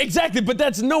 and exactly, but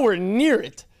that's nowhere near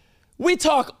it. We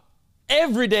talk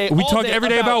every day. We talk every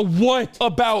day about what?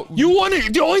 About you want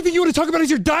to. The only thing you want to talk about is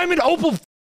your diamond opal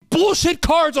bullshit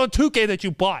cards on 2K that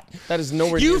you bought. That is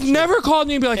nowhere. You've never called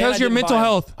me and be like, "How's your mental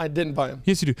health?" I didn't buy them.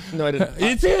 Yes, you do. No, I didn't.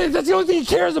 That's the only thing he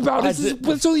cares about. That's the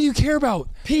only thing you care about.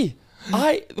 P,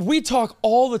 We talk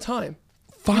all the time.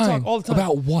 Fine. We talk all the time.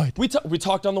 About what? We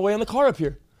talked on the way in the car up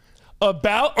here.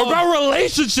 About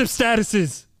relationship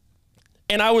statuses.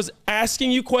 And I was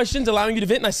asking you questions, allowing you to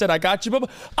vent, and I said, I got you, Bubba.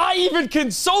 I even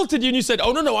consulted you, and you said,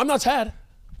 oh, no, I'm not sad.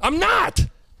 I'm not.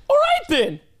 All right,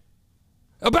 then.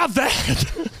 About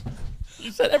that.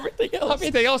 You said everything else.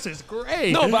 Everything else is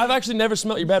great. No, but I've actually never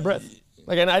smelled your bad breath.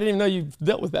 Like, and I didn't even know you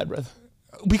dealt with bad breath.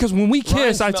 Because when we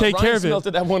kiss, I take care of it. Ryan smelled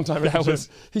it that one time.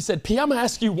 He said, P, I'm going to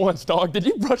ask you once, dog. Did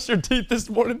you brush your teeth this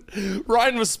morning?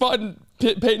 Ryan was spotting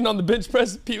Peyton on the bench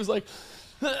press. P was like,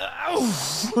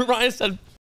 Ryan said,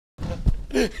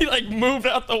 he like moved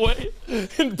out the way.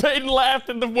 And Peyton laughed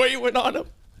and the weight went on him.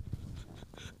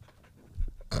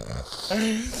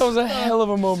 That was a hell of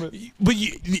a moment. But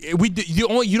you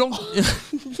don't.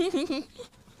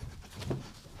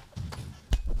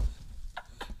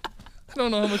 I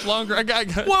don't know how much longer I got.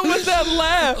 What was that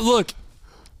laugh? Look,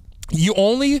 you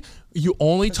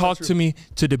only talk to me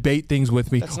to debate things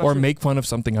with me or make fun of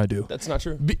something I do. That's not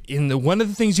true. One of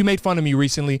the things you made fun of me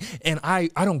recently, and I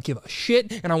don't give a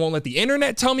shit, and I won't let the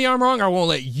internet tell me I'm wrong. I won't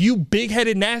let you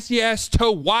big-headed, nasty-ass,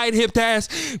 toe, wide-hipped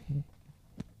ass.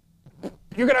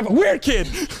 You're gonna have a weird kid.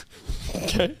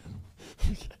 Okay.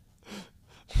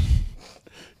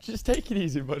 Just take it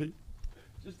easy, buddy.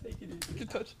 Just take it easy.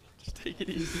 Just take it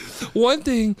easy. One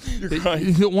thing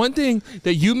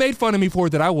that you made fun of me for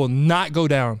that I will not go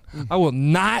down. I will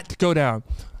not go down.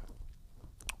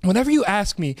 Whenever you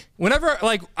ask me,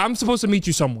 like I'm supposed to meet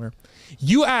you somewhere,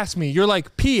 you ask me, you're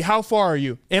like, P, how far are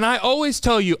you? And I always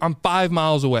tell you I'm 5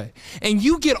 miles away. And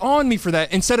you get on me for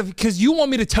that instead of, because you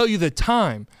want me to tell you the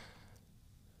time.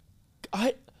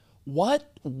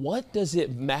 What does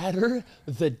it matter?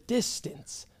 The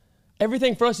distance.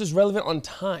 Everything for us is relevant on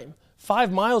time.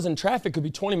 5 miles in traffic could be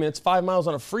 20 minutes. 5 miles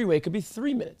on a freeway could be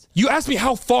 3 minutes. You asked me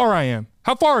how far I am.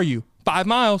 How far are you? 5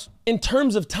 miles. In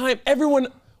terms of time,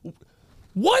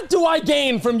 what do I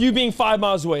gain from you being 5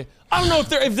 miles away? I don't know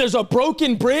if there's a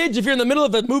broken bridge, if you're in the middle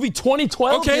of the movie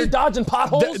 2012 and you're dodging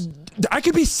potholes. I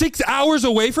could be 6 hours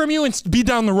away from you and be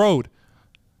down the road.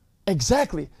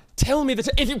 Exactly. Tell me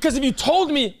because if you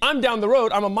told me I'm down the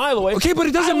road, I'm a mile away. Okay, but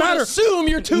it doesn't matter. Assume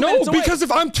you're 2 minutes away. No, because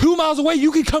if I'm 2 miles away,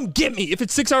 you can come get me. If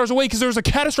it's 6 hours away, because there's a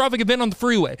catastrophic event on the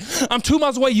freeway. I'm 2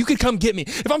 miles away, you could come get me.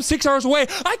 If I'm 6 hours away,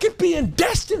 I could be in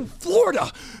Destin,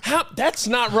 Florida. That's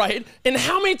not right. And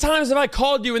how many times have I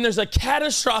called you and there's a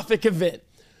catastrophic event?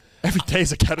 Every day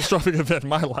is a catastrophic event in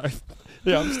my life.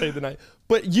 Yeah, I'm staying the night.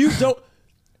 But you don't.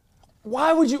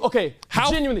 Why would you? Okay,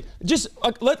 genuinely, just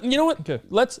you know what? Okay.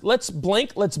 Let's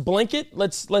blank it.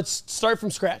 Let's start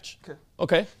from scratch.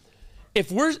 Okay.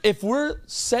 If we're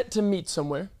set to meet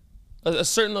somewhere, a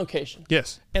certain location.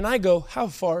 Yes. And I go, how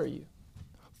far are you?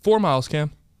 4 miles,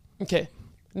 Cam. Okay.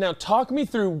 Now talk me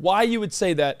through why you would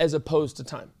say that as opposed to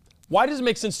time. Why does it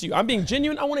make sense to you? I'm being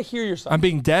genuine. I want to hear your side. I'm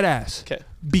being dead ass. Okay.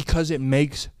 Because it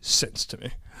makes sense to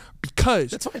me.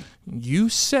 Because that's fine. You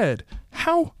said,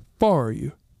 how far are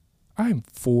you? I'm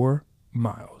 4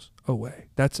 miles away.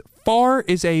 That's far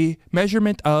is a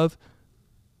measurement of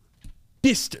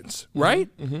distance, right?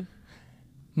 Mm-hmm.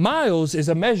 Miles is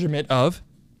a measurement of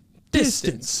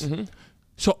distance. Mm-hmm.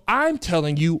 So I'm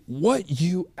telling you what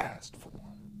you asked for,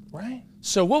 right?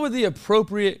 So what would the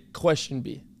appropriate question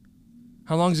be?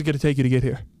 How long is it going to take you to get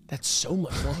here? That's so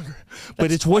much longer.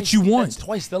 But it's what you want. That's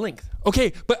twice the length.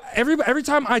 Okay, but every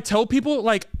time I tell people,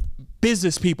 like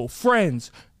business people,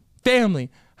 friends, family,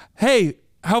 hey,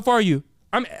 how far are you?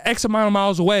 I'm X amount of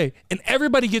miles away, and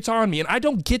everybody gets on me, and I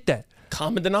don't get that.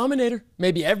 Common denominator.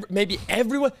 Maybe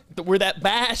everyone. We're that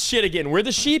bass shit again. We're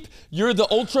the sheep. You're the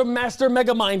ultra master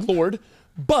mega mind lord.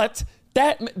 But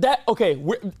okay.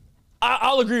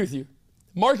 I'll agree with you.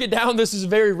 Mark it down. This is a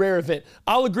very rare event.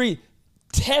 I'll agree.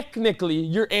 Technically,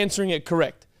 you're answering it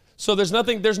correct. So there's no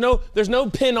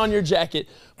pin on your jacket.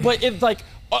 But it's like,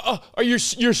 you're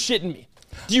shitting me.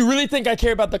 Do you really think I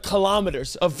care about the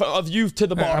kilometers of you to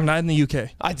the bar? I'm not in the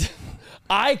UK.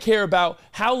 I care about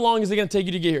how long is it going to take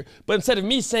you to get here. But instead of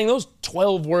me saying those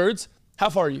 12 words, how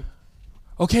far are you?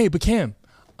 Okay, but Cam,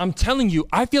 I'm telling you,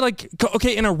 I feel like,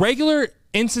 okay, in a regular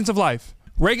instance of life,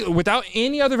 without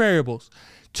any other variables,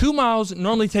 2 miles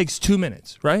normally takes 2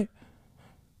 minutes, right?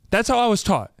 That's how I was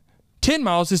taught. 10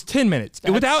 miles is 10 minutes.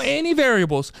 Without any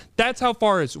variables, that's how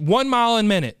far it is. 1 mile a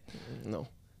minute. No.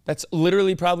 That's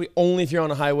literally probably only if you're on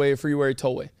a highway or freeway or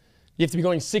tollway. You have to be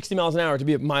going 60 miles an hour to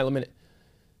be a mile a minute.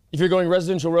 If you're going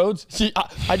residential roads, see,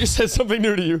 I just said something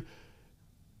new to you.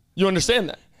 You understand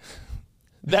that?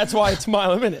 That's why it's a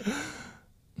mile a minute.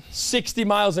 60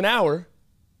 miles an hour.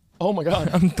 Oh my God.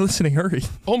 I'm listening, hurry.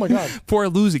 Oh my God. Before I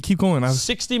lose it, keep going.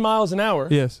 60 miles an hour.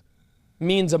 Yes.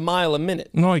 Means a mile a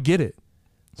minute. No, I get it.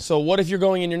 So what if you're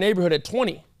going in your neighborhood at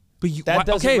 20? But That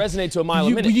doesn't resonate to a mile a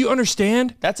minute. But you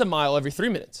understand? That's a mile every 3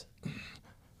 minutes.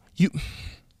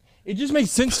 It just makes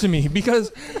sense to me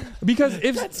because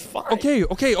if That's fine. Okay.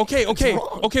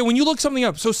 When you look something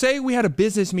up, so say we had a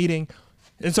business meeting,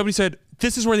 and somebody said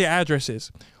this is where the address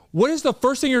is. What is the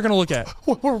first thing you're gonna look at?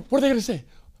 What are they gonna say?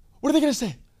 What are they gonna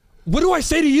say? What do I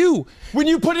say to you? When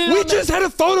you put it in We just had a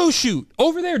photo shoot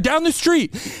over there down the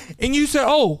street, and you said,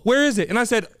 "Oh, where is it?" And I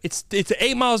said, "It's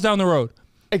 8 miles down the road."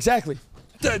 Exactly.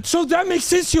 So that makes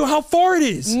sense to you how far it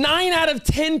is. 9 out of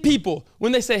 10 people,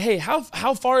 when they say, "Hey,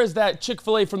 how far is that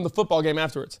Chick-fil-A from the football game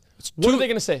afterwards?" What are they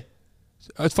gonna say?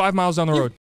 It's 5 miles down the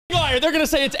road. Liar! They're gonna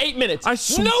say it's 8 minutes.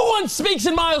 No one speaks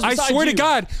in miles. I swear to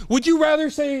God. Would you rather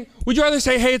say,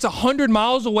 "Hey, it's 100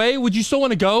 miles away"? Would you still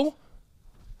want to go?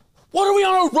 What, are we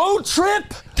on a road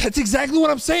trip? That's exactly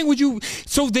what I'm saying. Would you?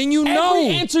 So then you know.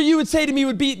 Every answer you would say to me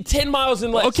would be 10 miles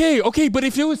and less. Okay, but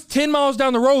if it was 10 miles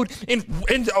down the road and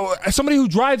somebody who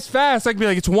drives fast, I could be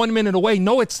like, it's 1 minute away.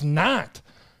 No, it's not.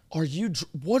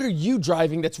 What are you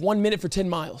driving that's 1 minute for 10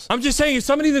 miles? I'm just saying, if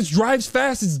somebody that drives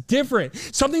fast is different.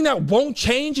 Something that won't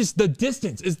change is the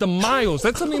distance, is the miles.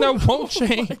 That's something that won't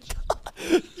change.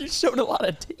 You showed a lot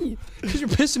of teeth. Because you're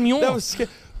pissing me off. That was scary.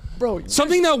 Bro,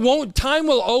 something that won't, time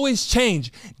will always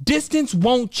change. Distance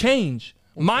won't change.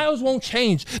 Miles won't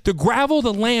change. The gravel,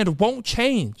 the land won't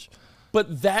change.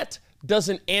 But that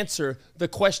doesn't answer the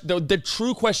question, the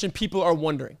true question people are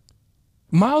wondering.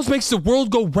 Miles makes the world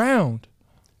go round.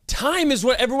 Time is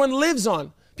what everyone lives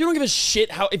on. People don't give a shit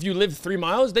if you live 3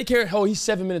 miles. They care, oh, he's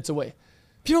 7 minutes away.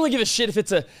 People don't give a shit if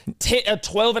it's a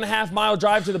 12.5 mile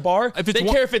drive to the bar. They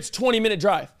care if it's 20-minute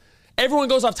drive. Everyone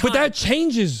goes off time. But that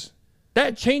changes.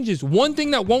 That changes. One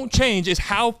thing that won't change is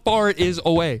how far it is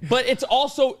away. But it's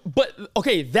also,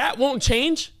 okay, that won't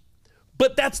change.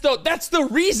 But that's the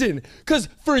reason. Because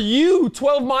for you,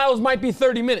 12 miles might be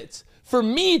 30 minutes. For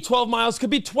me, 12 miles could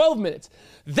be 12 minutes.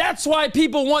 That's why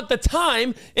people want the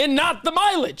time and not the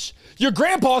mileage. Your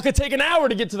grandpa could take an hour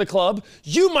to get to the club.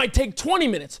 You might take 20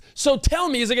 minutes. So tell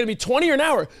me, is it going to be 20 or an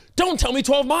hour? Don't tell me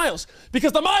 12 miles.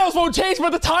 Because the miles won't change,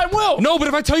 but the time will. No, but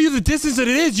if I tell you the distance that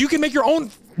it is, you can make your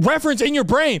own reference in your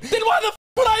brain. Then why the f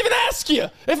would I even ask you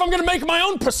if I'm going to make my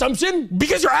own presumption?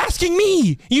 Because you're asking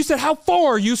me. You said, how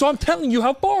far are you? So I'm telling you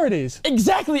how far it is.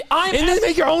 Exactly. And then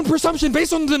make your own presumption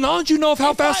based on the knowledge you know of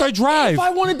how fast I drive. If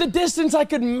I wanted the distance, I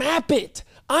could map it.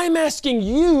 I'm asking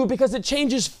you because it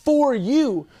changes for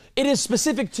you. It is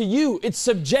specific to you. It's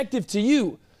subjective to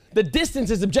you. The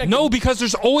distance is objective. No, because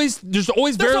there's always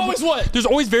variables. Always what? There's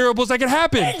always variables that can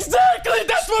happen. Exactly.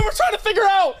 That's what we're trying to figure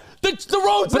out. The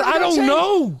roads. But I don't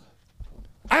know.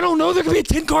 I don't know. There could be a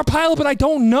 10-car pileup, but I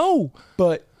don't know.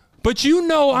 But you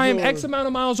know I am X amount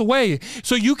of miles away.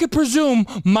 So you could presume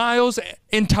miles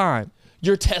and time.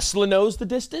 Your Tesla knows the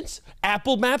distance.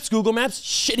 Apple Maps, Google Maps,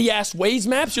 shitty ass Waze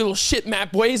maps, your little shit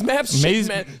map Waze maps.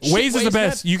 Waze is the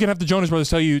best. You can have the Jonas Brothers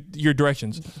tell you your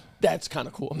directions. That's kind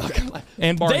of cool. I'm not gonna lie.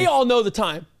 And Barney. They all know the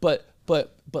time, but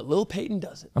little Peyton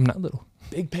doesn't. I'm not little.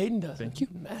 Big Peyton doesn't. Thank you.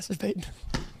 Massive Peyton.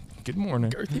 Good morning.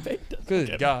 Girthy Peyton doesn't.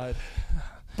 Good God.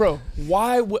 Bro,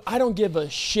 I don't give a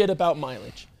shit about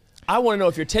mileage. I want to know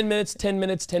if you're 10 minutes, 10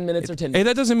 minutes, 10 minutes, or 10 minutes. Hey,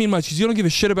 that doesn't mean much because you don't give a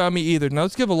shit about me either. Now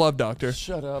let's give a love doctor.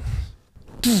 Shut up.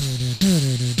 Dr.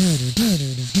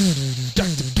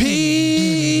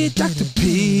 P, Dr.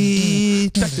 P,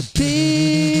 Dr.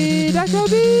 P, Dr.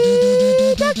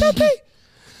 P, Dr. P.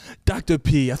 Dr.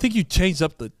 P, I think you changed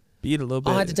up the beat a little bit.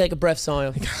 I had to take a breath,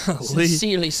 sorry. Golly.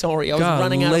 Sincerely sorry. I was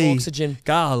running out of oxygen.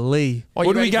 Golly.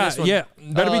 What do we got? Yeah,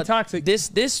 better be toxic.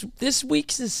 This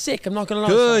week's is sick. I'm not going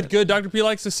to lie. Good. Dr. P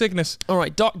likes the sickness. All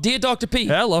right, dear Dr. P.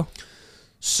 Hello.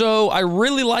 So I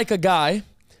really like a guy,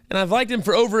 and I've liked him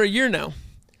for over a year now.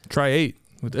 Try 8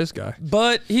 with this guy.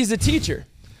 But he's a teacher.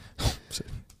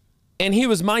 And he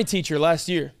was my teacher last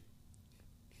year.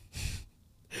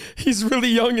 He's really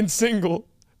young and single.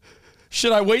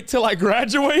 Should I wait till I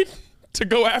graduate to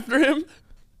go after him?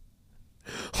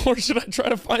 Or should I try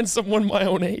to find someone my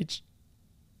own age?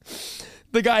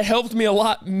 The guy helped me a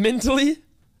lot mentally,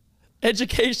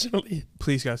 educationally.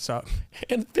 Please, guys, stop.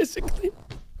 And physically.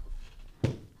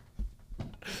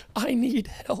 I need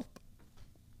help.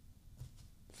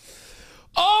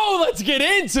 Oh, let's get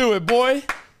into it, boy.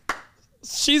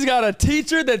 She's got a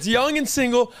teacher that's young and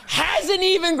single, hasn't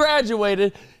even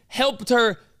graduated, helped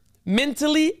her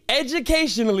mentally,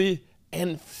 educationally,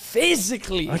 and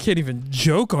physically. I can't even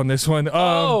joke on this one.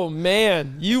 Oh,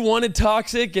 man. You wanted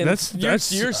toxic, and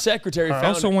your secretary found it. I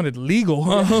also wanted legal.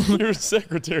 Your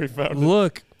secretary found it.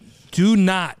 Look, do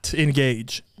not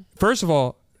engage. First of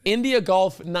all, India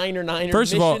Golf Niner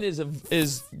First of all, is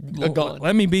a gun.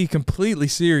 Let me be completely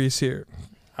serious here.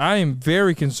 I am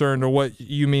very concerned of what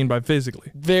you mean by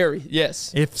physically. Very,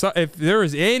 yes. If there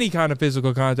is any kind of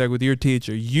physical contact with your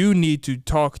teacher, you need to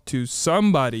talk to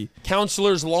somebody.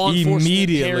 Counselors, law enforcement,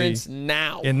 parents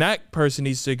now. And that person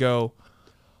needs to go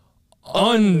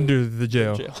under the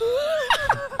jail.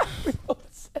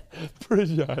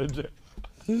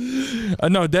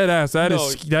 No, dead ass.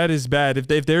 That is bad.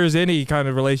 If there is any kind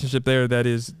of relationship there that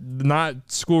is not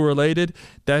school related,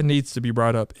 that needs to be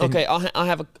brought up. Okay, I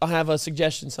have a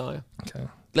suggestion, Saya. Okay.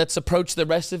 Let's approach the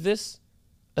rest of this,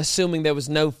 assuming there was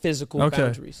no physical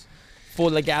boundaries, for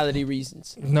legality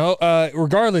reasons. No,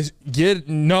 regardless,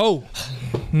 no.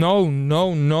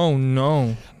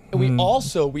 We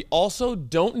also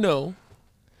don't know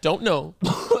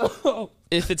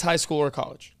if it's high school or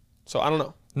college. So I don't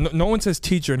know. No one says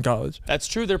teacher in college. That's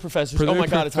true. They're professors. Oh my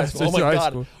God, it's high school. Oh my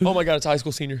God. Oh my God, it's high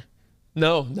school senior.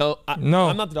 No. I'm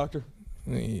not the doctor.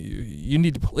 You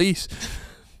need the police.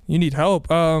 You need help.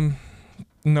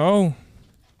 No.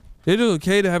 It is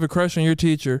okay to have a crush on your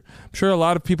teacher. I'm sure a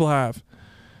lot of people have.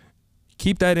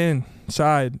 Keep that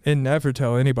inside and never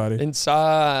tell anybody.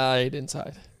 Inside.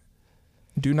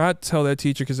 Do not tell that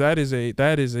teacher, because that is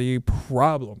a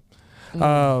problem.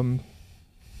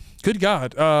 Good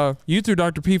God. You threw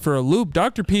Dr. P for a loop.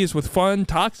 Dr. P is with fun,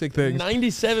 toxic things.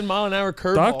 97-mile-an-hour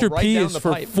curveball. Dr. P right is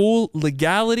for full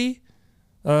legality.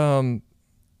 Leave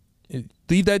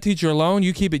that teacher alone.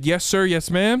 You keep it yes, sir, yes,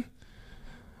 ma'am.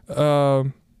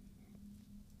 No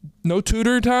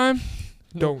tutor time.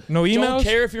 No emails. Don't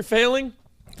care if you're failing.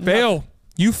 Fail. Nothing.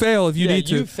 You fail if you need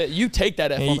to. You take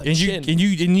that F on the chin. And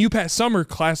you pass summer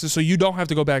classes, so you don't have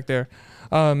to go back there.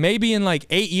 Maybe in like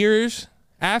 8 years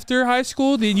after high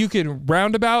school, then you can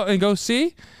roundabout and go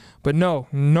see. But no,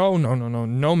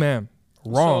 ma'am.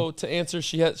 Wrong. So to answer,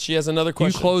 she has another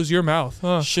question. You close your mouth.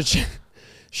 Huh?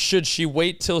 Should she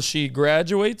wait till she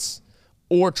graduates,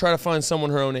 or try to find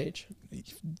someone her own age?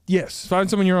 Yes, find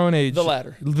someone your own age. The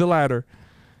latter. The latter.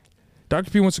 Dr.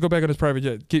 P wants to go back on his private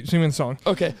jet. Sing me the song.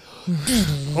 Okay.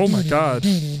 Oh my God.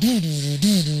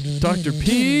 Dr.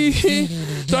 P.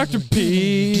 Dr.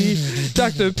 P.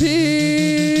 Dr.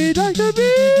 P. Dr. P.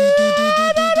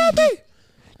 Dr. P.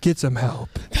 Get some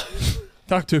help.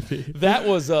 Dr. P. That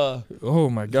was a. Oh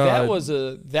my God.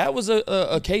 That was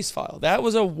a case file. That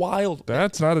was a wild.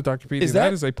 That's not a Dr. P thing.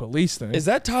 That is a police thing. Is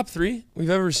that top 3 we've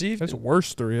ever received? That's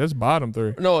worst 3. That's bottom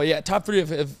 3. No, yeah, top 3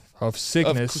 of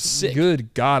sickness.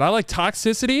 Good God. I like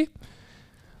toxicity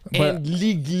and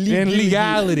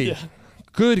legality. Yeah.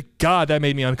 Good God, that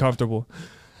made me uncomfortable.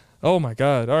 Oh my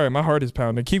God. All right, my heart is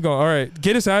pounding. Keep going. All right,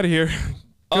 get us out of here.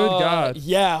 Good God.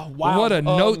 Yeah, wow. What a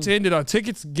note to end it on.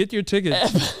 Tickets, get your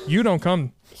tickets. You don't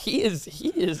come. He is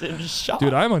in shock.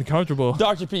 Dude, I'm uncomfortable.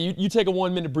 Dr. P, you take a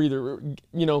 1-minute breather,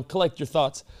 collect your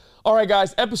thoughts. All right,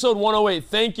 guys, episode 108.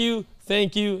 Thank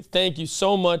you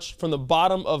so much from the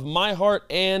bottom of my heart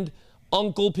and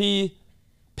Uncle P,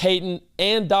 Peyton,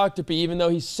 and Dr. P, even though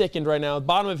he's sickened right now.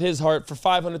 Bottom of his heart for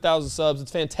 500,000 subs.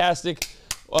 It's fantastic.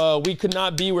 We could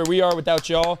not be where we are without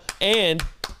y'all. And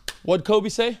what'd Kobe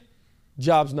say?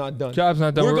 Job's not done. Job's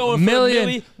not done. We're going for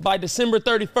Millie by December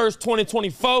 31st,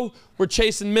 2024. We're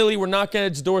chasing Millie. We're knocking at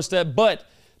its doorstep. But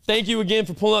thank you again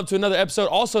for pulling up to another episode.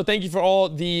 Also, thank you for all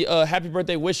the happy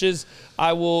birthday wishes.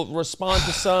 I will respond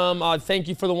to some. Thank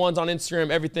you for the ones on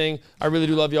Instagram, everything. I really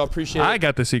do love y'all. Appreciate it. I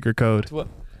got the secret code. What?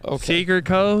 Okay. Secret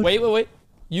code? Wait.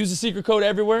 Use the secret code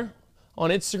everywhere. On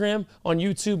Instagram, on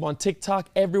YouTube, on TikTok,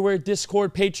 everywhere.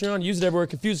 Discord, Patreon. Use it everywhere.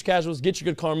 Confuse Casuals. Get your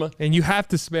good karma. And you have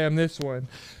to spam this one.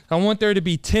 I want there to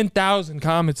be 10,000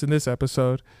 comments in this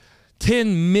episode.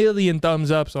 10 million thumbs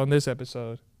ups on this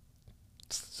episode.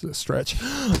 It's a stretch.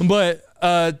 But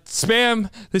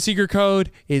spam the secret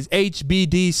code is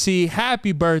HBDC.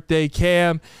 Happy birthday,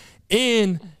 Cam.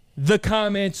 In the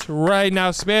comments right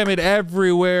now. Spam it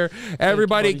everywhere.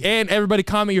 Everybody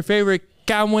comment your favorite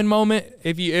Cam win moment.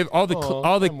 If all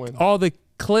the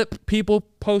clip people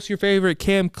post your favorite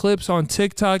Cam clips on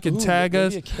TikTok and tag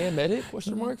us. A Cam edit?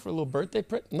 Question mark for a little birthday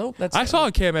print? Nope, that's. I saw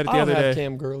a Cam edit the other day. I have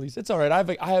Cam girlies. It's all right. I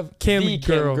have Cam the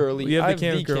girl. Cam girly. You have I the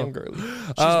have Cam the girl. Cam girly.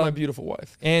 She's my beautiful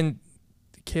wife. And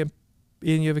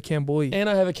you have a Cam boy. And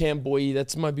I have a Cam boy.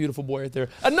 That's my beautiful boy right there.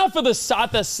 Enough of the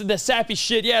sappy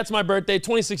shit. Yeah, it's my birthday.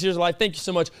 26 years of life. Thank you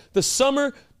so much. The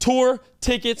summer tour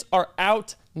tickets are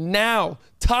out now.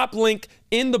 Top link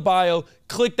in the bio.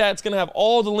 Click that. It's going to have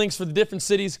all the links for the different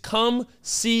cities. Come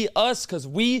see us because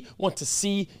we want to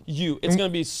see you. It's going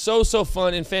to be so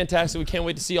fun and fantastic. We can't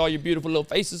wait to see all your beautiful little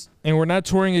faces. And we're not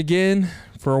touring again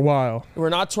for a while. We're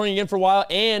not touring again for a while.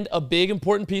 And a big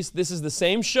important piece, this is the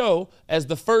same show as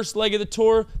the first leg of the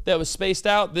tour that was spaced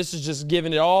out. This is just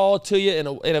giving it all to you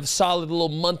in a solid little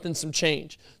month and some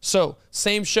change. So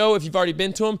same show. If you've already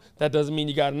been to them, that doesn't mean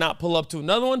you got to not pull up to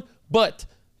another one, but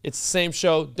it's the same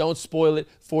show. Don't spoil it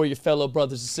for your fellow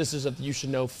brothers and sisters of the You Should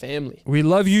Know family. We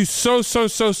love you so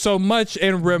much.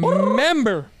 And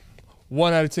remember,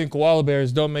 1 out of 10 koala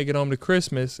bears don't make it home to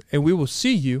Christmas. And we will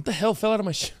see you What the hell fell out of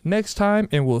my shoe? next time.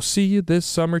 And we'll see you this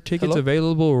summer. Tickets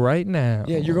available right now.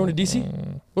 Yeah, you're going to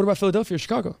DC? What about Philadelphia or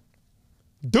Chicago?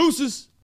 Deuces.